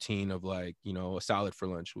into the routine of like a salad for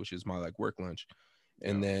lunch, which is my like work lunch,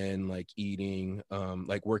 and Yeah. then like eating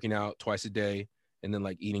like working out twice a day, and then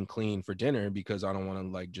like eating clean for dinner because I don't want to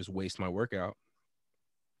like just waste my workout.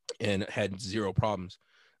 And had zero problems,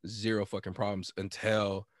 zero fucking problems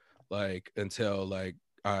until I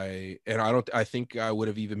think I would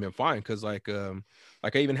have even been fine, because like I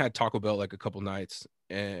even had Taco Bell like a couple nights,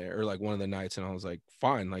 or like one of the nights, and I was like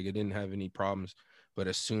fine, like I didn't have any problems. But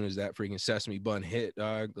as soon as that freaking sesame bun hit,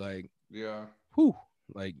 dog, like Yeah. whew,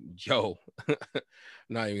 like yo,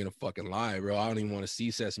 not even gonna fucking lie, bro. I don't even want to see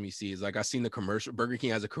sesame seeds. Like I seen the commercial. Burger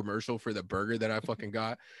King has a commercial for the burger that I fucking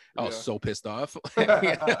got. I was Yeah. so pissed off.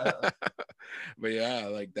 But yeah,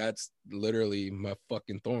 like that's literally my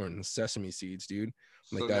fucking thorn, sesame seeds, dude.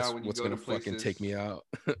 Like So now that's when you what's go gonna to fucking take places, me out.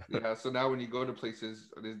 yeah. So now when you go to places,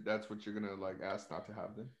 that's what you're gonna like ask not to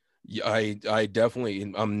have then. Yeah, I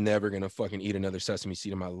definitely, I'm never gonna fucking eat another sesame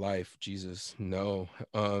seed in my life. Jesus, no.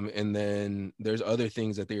 And then there's other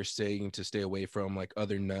things that they're saying to stay away from, like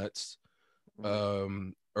other nuts,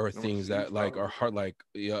 Mm. or No things seeds, that like are probably. hard, like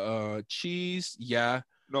yeah, cheese, yeah.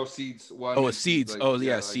 No seeds. Well, I Oh, meant seeds seeds. like Oh yeah,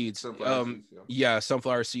 yeah, like seeds. sunflower seeds. Yeah. Yeah,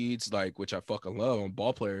 sunflower seeds, like which I fucking love. I'm a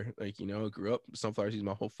ball player. Like, grew up sunflower seeds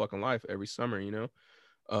my whole fucking life every summer.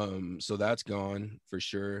 So that's gone for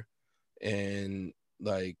sure. And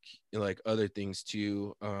like other things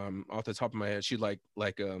too. Off the top of my head, she like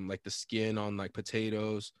the skin on like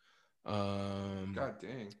potatoes. Um God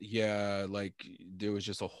dang. yeah, like there was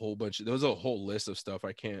just a whole bunch, there was a whole list of stuff.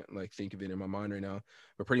 I can't like think of it in my mind right now,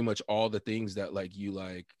 but pretty much all the things that like you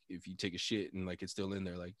like, if you take a shit and like it's still in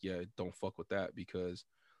there, like yeah, don't fuck with that, because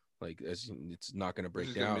like it's not going to It's break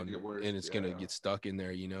just gonna make down it worse. and it's going to Yeah. get stuck in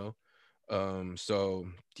there. So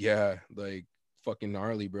yeah, like fucking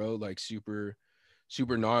gnarly, bro. Like super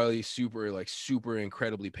gnarly, super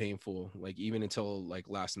incredibly painful, like even until like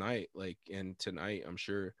last night, like and tonight, I'm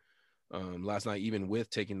sure. Last night, even with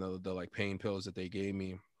taking the like pain pills that they gave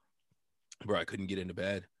me, bro, I couldn't get into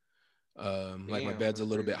bed. Like my Damn, bed's a that's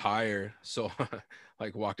little bit crazy. higher, so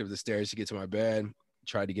like walked up the stairs to get to my bed,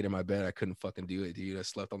 tried to get in my bed, I couldn't fucking do it, dude. I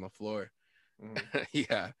slept on the floor. Mm.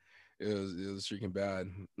 Yeah, it was freaking bad.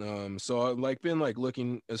 So I've like been like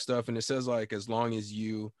looking at stuff, and it says like as long as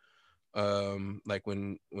you like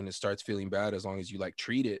when it starts feeling bad, as long as you like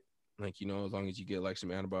treat it, like as long as you get like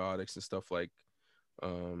some antibiotics and stuff,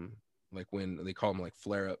 um like when they call them like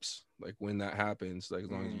flare-ups, like when that happens, like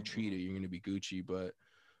as long as you treat it, Mm-hmm. you're going to be Gucci. But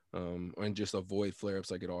and just avoid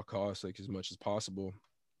flare-ups like at all costs, like as much as possible,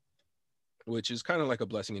 which is kind of like a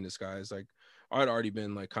blessing in disguise. Like I'd already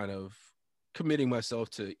been like kind of committing myself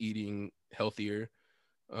to eating healthier,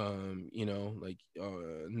 like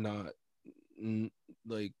not n-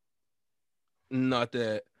 like not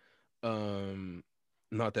that um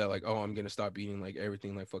not that like, oh, I'm gonna stop eating like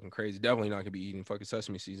everything like fucking crazy. Definitely not gonna be eating fucking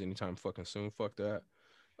sesame seeds anytime fucking soon, fuck that.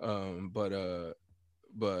 But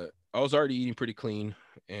but I was already eating pretty clean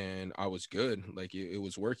and I was good. Like it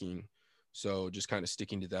was working. So just kind of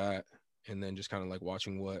sticking to that and then just kind of like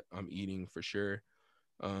watching what I'm eating for sure.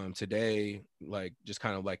 Today, like just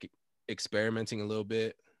kind of like experimenting a little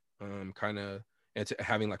bit, kind of and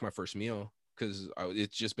having like my first meal because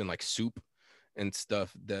it's just been like soup and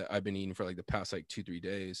stuff that I've been eating for like the past like 2-3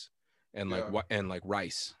 days, and like Yeah. what and like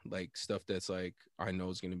rice, like stuff that's like I know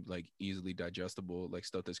is gonna be like easily digestible, like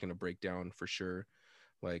stuff that's gonna break down for sure,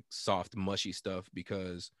 like soft mushy stuff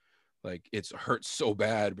because like it's hurts so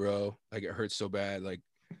bad, bro. Like it hurts so bad, like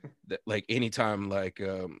that. Like anytime, like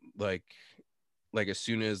as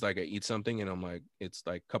soon as like I eat something and I'm like it's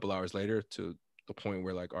like a couple hours later to the point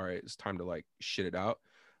where like all right it's time to like shit it out.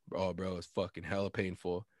 Oh bro, it's fucking hella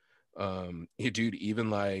painful. Yeah, dude, even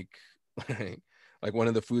like one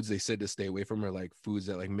of the foods they said to stay away from are like foods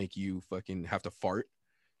that like make you fucking have to fart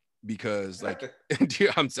because like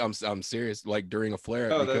dude, I'm serious, like during a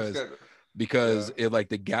flare up Oh, that's good. because Yeah. it like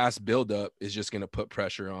the gas buildup is just gonna put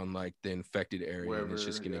pressure on like the infected area and it's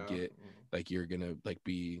just Wherever. gonna Yeah. get like you're gonna like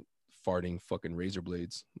be farting fucking razor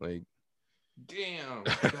blades like Damn.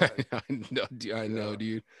 God. I know Yeah.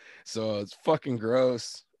 dude, so it's fucking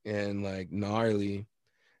gross and like gnarly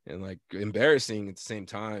and like embarrassing at the same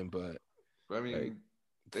time but But I like mean,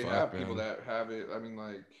 they fuck have people man. that have it. I mean,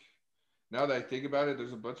 like now that I think about it,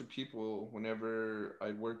 there's a bunch of people. Whenever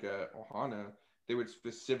I work at Ohana, they would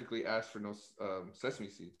specifically ask for no sesame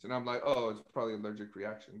seeds, and I'm like, oh, it's probably allergic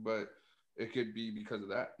reaction, but it could be because of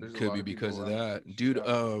that. There's a Could lot be of people because of around the that beach. dude.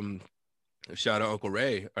 Yeah. Shout out Uncle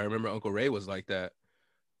Ray. I remember Uncle Ray was like that.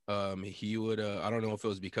 He would I don't know if it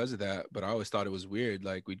was because of that, but I always thought it was weird.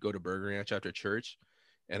 Like we'd go to Burger Ranch after church,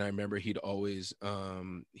 and I remember he'd always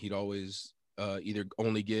either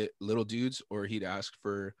only get little dudes or he'd ask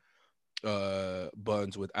for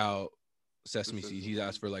buns without The sesame seeds. sesame He'd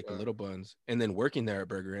ask for seeds. like the Yeah. little buns. And then working there at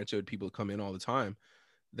Burger Ranch, there would people come in all the time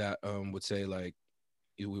that would say like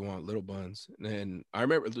we want little buns. And I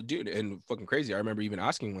remember, dude, and fucking crazy. I remember even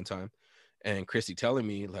asking one time, and Christy telling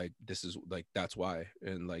me like this is like that's why,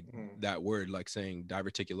 and like Hmm. that word like saying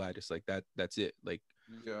diverticulitis, like that's it. Like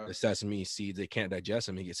Yeah. the sesame seeds, they can't digest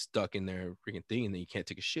them. They get stuck in their freaking thing, and then you can't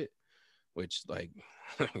take a shit. Which like,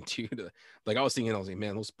 dude, like I was thinking, I was like,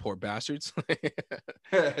 man, those poor bastards.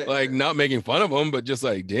 Like not making fun of them, but just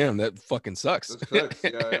like, damn, that fucking sucks. That sucks.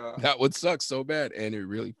 Yeah. Yeah. That would suck so bad, and it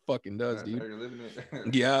really fucking does, Now dude. you're living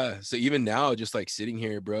it. Yeah. So even now, just like sitting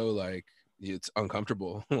here, bro, like it's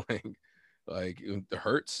uncomfortable. like it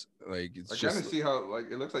hurts. Like it's I kind just of see how like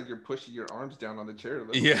it looks like you're pushing your arms down on the chair a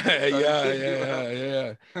little bit, yeah, trying to yeah, take you yeah, out.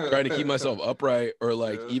 yeah. Trying to keep myself upright, or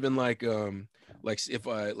like Yeah. even like if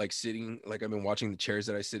I like sitting, like I've been watching the chairs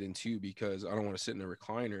that I sit in too because I don't want to sit in a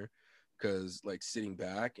recliner because like sitting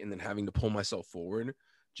back and then having to pull myself forward,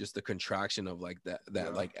 just the contraction of like that Yeah.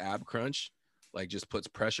 like ab crunch, like just puts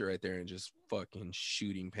pressure right there and just fucking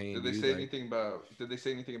shooting pain, Did they dude. say Like anything about? Did they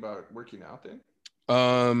say anything about working out then?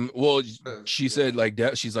 well, 'Cause, she yeah. said like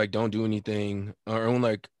that. She's like, don't do anything, or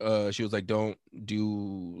like, she was like, don't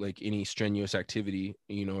do like any strenuous activity,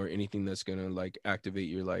 or anything that's gonna like activate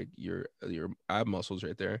your like your ab muscles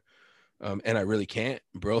right there. And I really can't,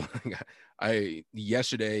 bro. Like, I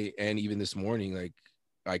yesterday and even this morning, like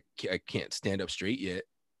I can't stand up straight yet.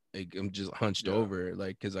 Like I'm just hunched Yeah. over,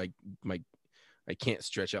 like because I can't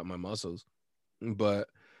stretch out my muscles. But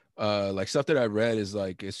like stuff that I read is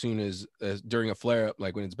like as soon as during a flare up,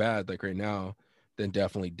 like when it's bad, like right now, then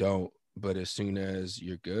definitely don't. But as soon as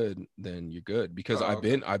you're good, then you're good. Because Oh, I've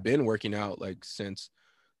okay. been I've been working out like since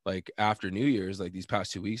like after New Year's, like these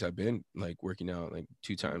past 2 weeks, I've been like working out like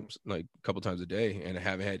two Hmm. times, like a couple times a day, and I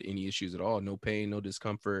haven't had any issues at all. No pain, no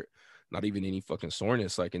discomfort, not even any fucking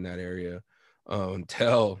soreness like in that area.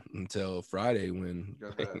 Until Friday when You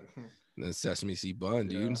got that. like the sesame seed bun,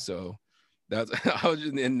 dude. Yeah. So that's I was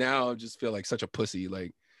just and now I just feel like such a pussy.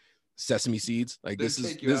 Like sesame seeds, like They this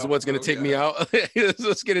is take you this is out, what's gonna bro. take me Yeah. out. This is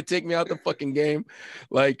what's gonna take me out the fucking game.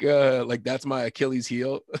 Like that's my Achilles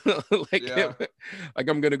heel. like Yeah. like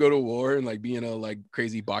I'm gonna go to war and like be in a like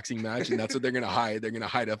crazy boxing match, and that's what they're gonna hide. They're gonna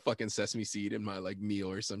hide a fucking sesame seed in my like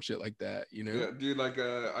meal or some shit like that. Yeah, dude. Like,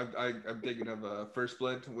 I'm thinking of First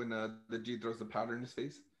Blood when the G throws the powder in his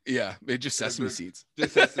face. Yeah, it just Like sesame they're seeds.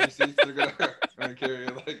 just sesame seeds. They're gonna carry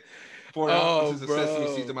like 4 ounces Oh, of sesame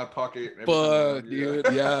seeds bro. in my pocket every time I'm around Fuck, you.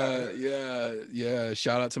 dude. Yeah. Yeah.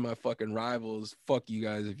 Shout out to my fucking rivals. Fuck you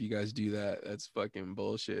guys if you guys do that. That's fucking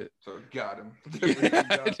bullshit. So got him. They Yeah,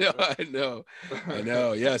 freaking got I know. I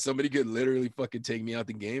know. Yeah, somebody could literally fucking take me out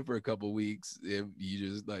the game for a couple weeks if you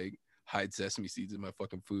just like hide sesame seeds in my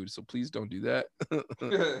fucking food. So please don't do that.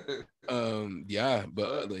 Yeah,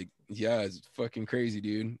 but like, yeah, it's fucking crazy,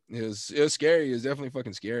 dude. It was scary. It was definitely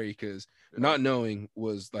fucking scary because Yeah. not knowing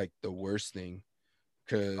was like the worst thing.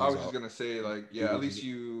 I Cause was just gonna say, like, yeah, at dude, least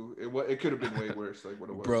it could have been way worse, like what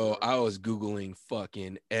it was. bro, So I was Googling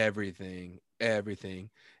fucking everything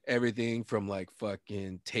from like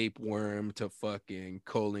fucking tapeworm to fucking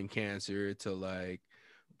colon cancer to like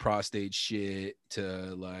prostate shit to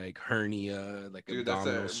like hernia, like dude, that's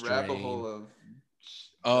abdominal a rabbit strain. hole of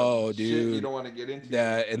Oh, shit you dude, don't want to get into.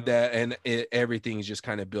 that You and know? that and everything's just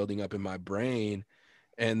kind of building up in my brain.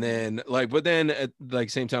 And Mhm. then like, but then at like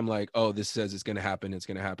same time, like, oh, this says it's gonna happen. It's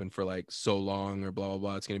gonna happen for like so long or blah blah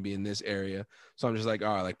blah. It's gonna be in this area. So I'm just like,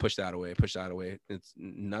 all right, like push that away, push that away. It's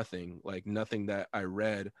nothing, like nothing that I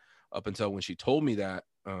read up until when she told me that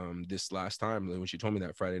this last time, when she told me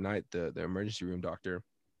that Friday night, the emergency room doctor.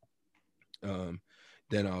 Um,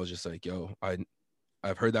 then I was just like, yo,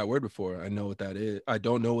 I've heard that word before. I know what that is. I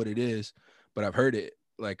don't know what it is, but I've heard it.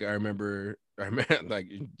 Like I remember like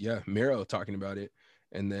yeah, Miro talking about it.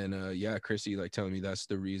 And then yeah, Chrissy like telling me that's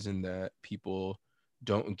the reason that people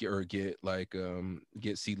don't get or get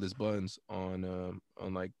seedless buns on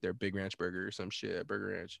like their Big Ranch burger or some shit at Burger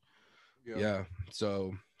Ranch. Yeah. Yeah.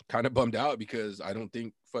 So kind of bummed out because I don't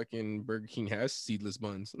think fucking Burger King has seedless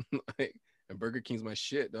buns. Like, and Burger King's my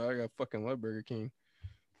shit, dog. I fucking love Burger King.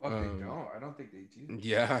 Fuck, they Um, don't. I don't think they do.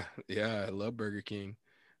 yeah, yeah, I love Burger King.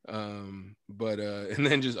 But and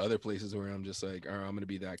then just other places where I'm just like, all right, I'm gonna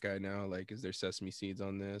be that guy now. Like, is there sesame seeds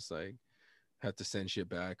on this? Like, have to send shit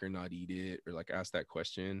back or not eat it or like ask that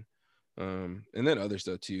question. And then other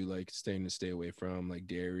stuff too, like staying to stay away from like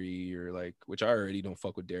dairy or like, which I already don't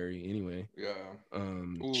fuck with dairy anyway. Yeah.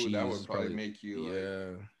 Ooh, that Cheese would is probably probably, make you like,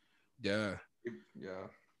 yeah, yeah, yeah.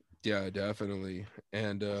 yeah, definitely.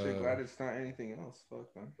 And Well, shit, glad it's not anything else.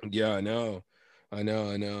 Fuck, man. yeah, I know. I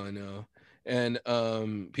know. And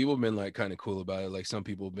people have been like kind of cool about it. Like some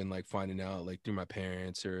people have been like finding out like through my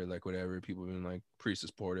parents or like whatever. People have been like pretty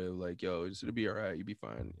supportive, like, yo, it'll be all right, you'll be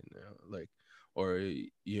fine, you know, like or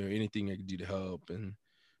you know, anything I could do to help. And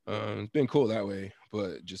Yeah. it's been cool that way,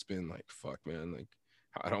 but just been like, fuck man, like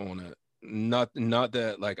I don't wanna not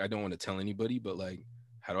that like I don't want to tell anybody, but like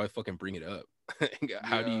how do I fucking bring it up?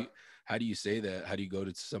 how do Yeah. you how do you say that? How do you go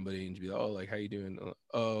to somebody and be like, oh, like, how you doing?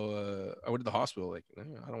 Oh, I went to the hospital. Like, I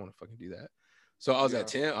don't want to fucking do that. So Yeah.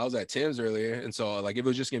 I was at Tim's earlier. And so like, if it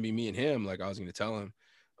was just going to be me and him, like I was going to tell him,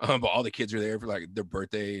 but all the kids were there for like their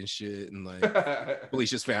birthday and shit. And like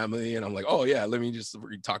Felicia's family. And I'm like, oh yeah, let me just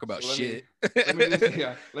talk about So shit. let me just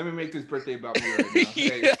yeah, let me make this birthday about me right now.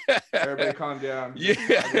 Hey, Yeah. everybody calm down. Yeah.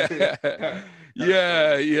 That's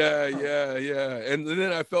Yeah, funny. yeah, yeah, yeah. And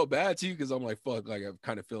then I felt bad too because I'm like, fuck, like I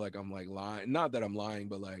kind of feel like I'm like lying. Not that I'm lying,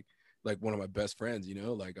 but like one of my best friends, you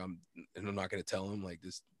know, like and I'm not gonna tell him like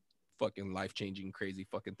this fucking life-changing crazy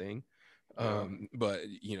fucking thing. Yeah. But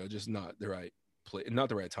you know, just not the right play, not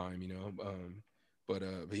the right time, you know. But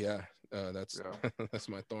yeah, that's Yeah. that's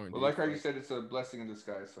my thorn, Well, dude. like how you Fuck. said, it's a blessing in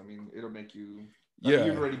disguise. So, I mean, it'll make you. I mean,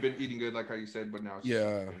 you've Yeah, already been eating good, like how you said, but now it's just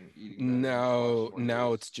yeah. been eating better and Now watching more now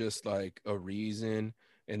videos. it's just like a reason,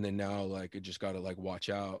 and then now like it just gotta like watch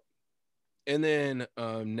out. And then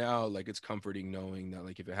now like it's comforting knowing that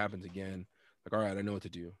like if it happens again, like all right, I know what to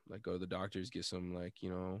do. Like go to the doctors, get some like, you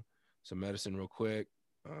know, some medicine real quick,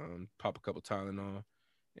 pop a couple Tylenol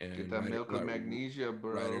Get and that milk of magnesia,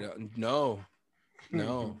 write it bro. out. No,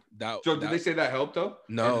 no, So, did they that say that helped though, or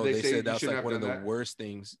did no, they they say said you that's shouldn't like have one of done the that? worst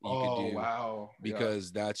things you could Oh do wow, yeah.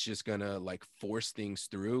 because that's just gonna like force things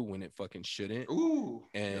through when it fucking shouldn't. Ooh,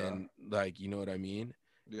 yeah, And like, you know what I mean?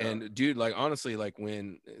 yeah. And dude, like honestly, like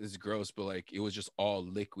when it's gross, but like it was just all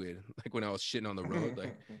liquid. Like when I was shitting on the road,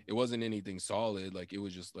 like it wasn't anything solid. Like it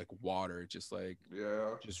was just like water,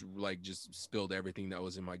 Yeah. just spilled everything that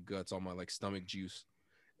was in my guts, all my like stomach juice.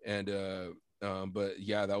 And but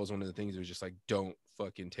yeah, that was one of the things. It was just like, don't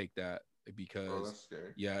fucking take that Oh, because that's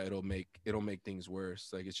scary. yeah, it'll make things worse.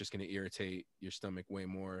 Like it's just gonna irritate your stomach way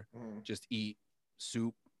more. Mm. Just eat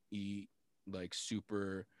soup, eat like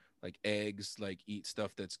super like eggs, like eat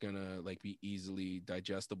stuff that's gonna like be easily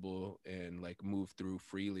digestible and like move through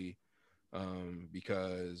freely.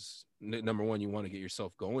 Because number one, you want to get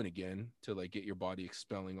yourself going again to like get your body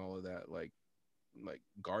expelling all of that like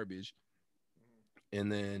garbage.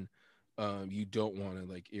 And then you don't want to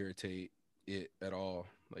like irritate it at all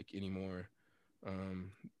like anymore.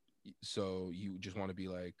 um so you just want to be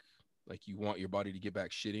like you want your body to get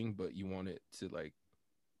back shitting, but you want it to like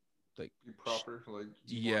Be proper, like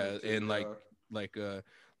you want yeah. it to, And yeah. like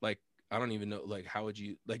like I don't even know like how would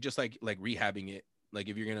you like just like rehabbing it. Like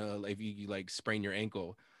if you're gonna like if you like sprain your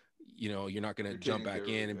ankle, you know, you're not gonna jump back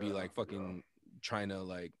in and be like fucking trying to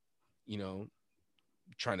like, you know,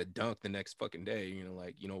 trying to dunk the next fucking day, you know,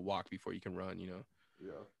 like, you know, walk before you can run, you know.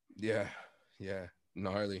 Yeah,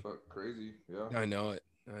 gnarly. Fuck, crazy. Yeah, I know it,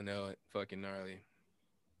 fucking gnarly.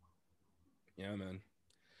 Yeah, man.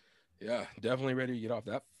 Yeah, definitely ready to get off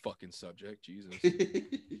that fucking subject. Jesus.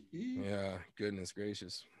 Yeah, goodness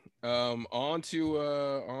gracious. On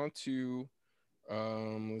to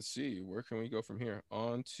let's see, where can we go from here?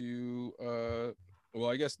 On to well,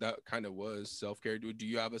 I guess that kind of was self-care. Do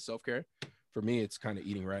you have a self-care? For me, it's kind of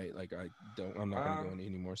eating right. Like I'm not gonna go into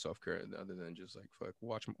any more self-care other than just like fuck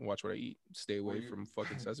watch what I eat. Stay away from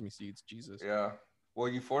fucking sesame seeds. Jesus. Yeah. Well,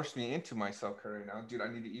 you forced me into my self-care right now, dude. I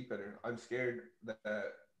need to eat better. I'm scared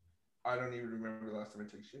that I don't even remember the last time I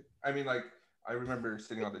took shit. I mean, like, I remember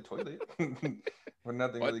sitting on the toilet, but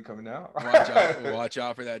nothing really coming out. Watch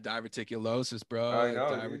out for that diverticulosis, bro. I know,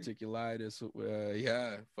 diverticulitis.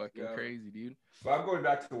 Yeah, fucking crazy, dude. But I'm going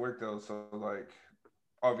back to work though, so like,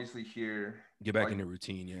 obviously here, get back into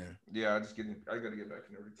routine. Yeah, I gotta get back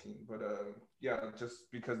into routine. But yeah, just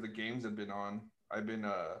because the games have been on, I've been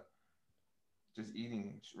just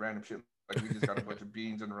eating random shit. Like, we just got a bunch of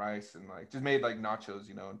beans and rice and like just made like nachos,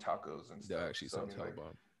 you know, and tacos and stuff. That actually sounds hell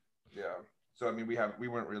bomb. Yeah. So I mean, we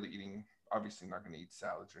weren't really eating. Obviously, not going to eat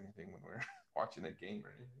salads or anything when we're watching a game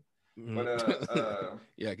or anything. But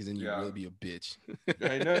yeah, because then you'd really be a bitch.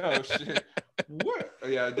 I know. Shit. What?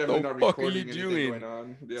 Yeah, definitely not recording anything going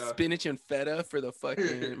on. Yeah. Spinach and feta for the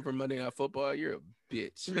fucking for Monday Night Football. You're a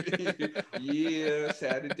bitch. Yeah,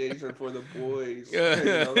 Saturdays are for the boys.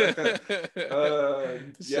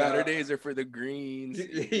 Saturdays are for the greens.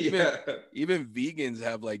 Even vegans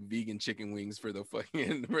have like vegan chicken wings for the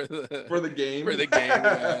fucking for the game. For the game.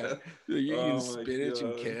 Yeah. You're eating spinach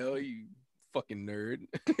and kale, you fucking nerd.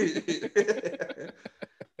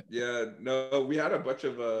 Yeah, no, we had a bunch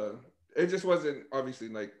of it just wasn't obviously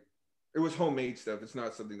like it was homemade stuff. It's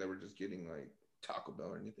not something that we're just getting like Taco Bell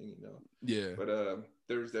or anything, you know. Yeah. But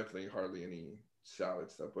there's definitely hardly any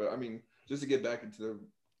salad stuff. But I mean, just to get back into the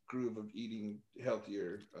groove of eating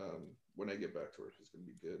healthier, when I get back to work, it's gonna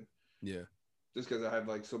be good. Yeah. Just because I have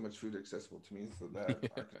like so much food accessible to me, so that I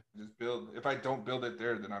can just build. If I don't build it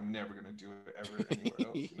there, then I'm never gonna do it ever anywhere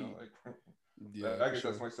else. You know, like. Yeah, I guess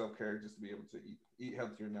that's my self-care, just to be able to eat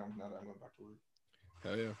healthier now that I'm going back to work.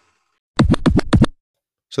 Hell yeah.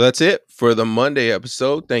 So that's it for the Monday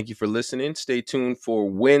episode. Thank you for listening. Stay tuned for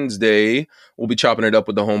Wednesday. We'll be chopping it up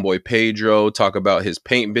with the homeboy Pedro, talk about his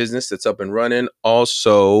paint business that's up and running.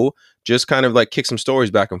 Also, just kind of like kick some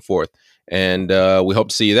stories back and forth. And we hope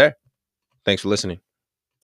to see you there. Thanks for listening.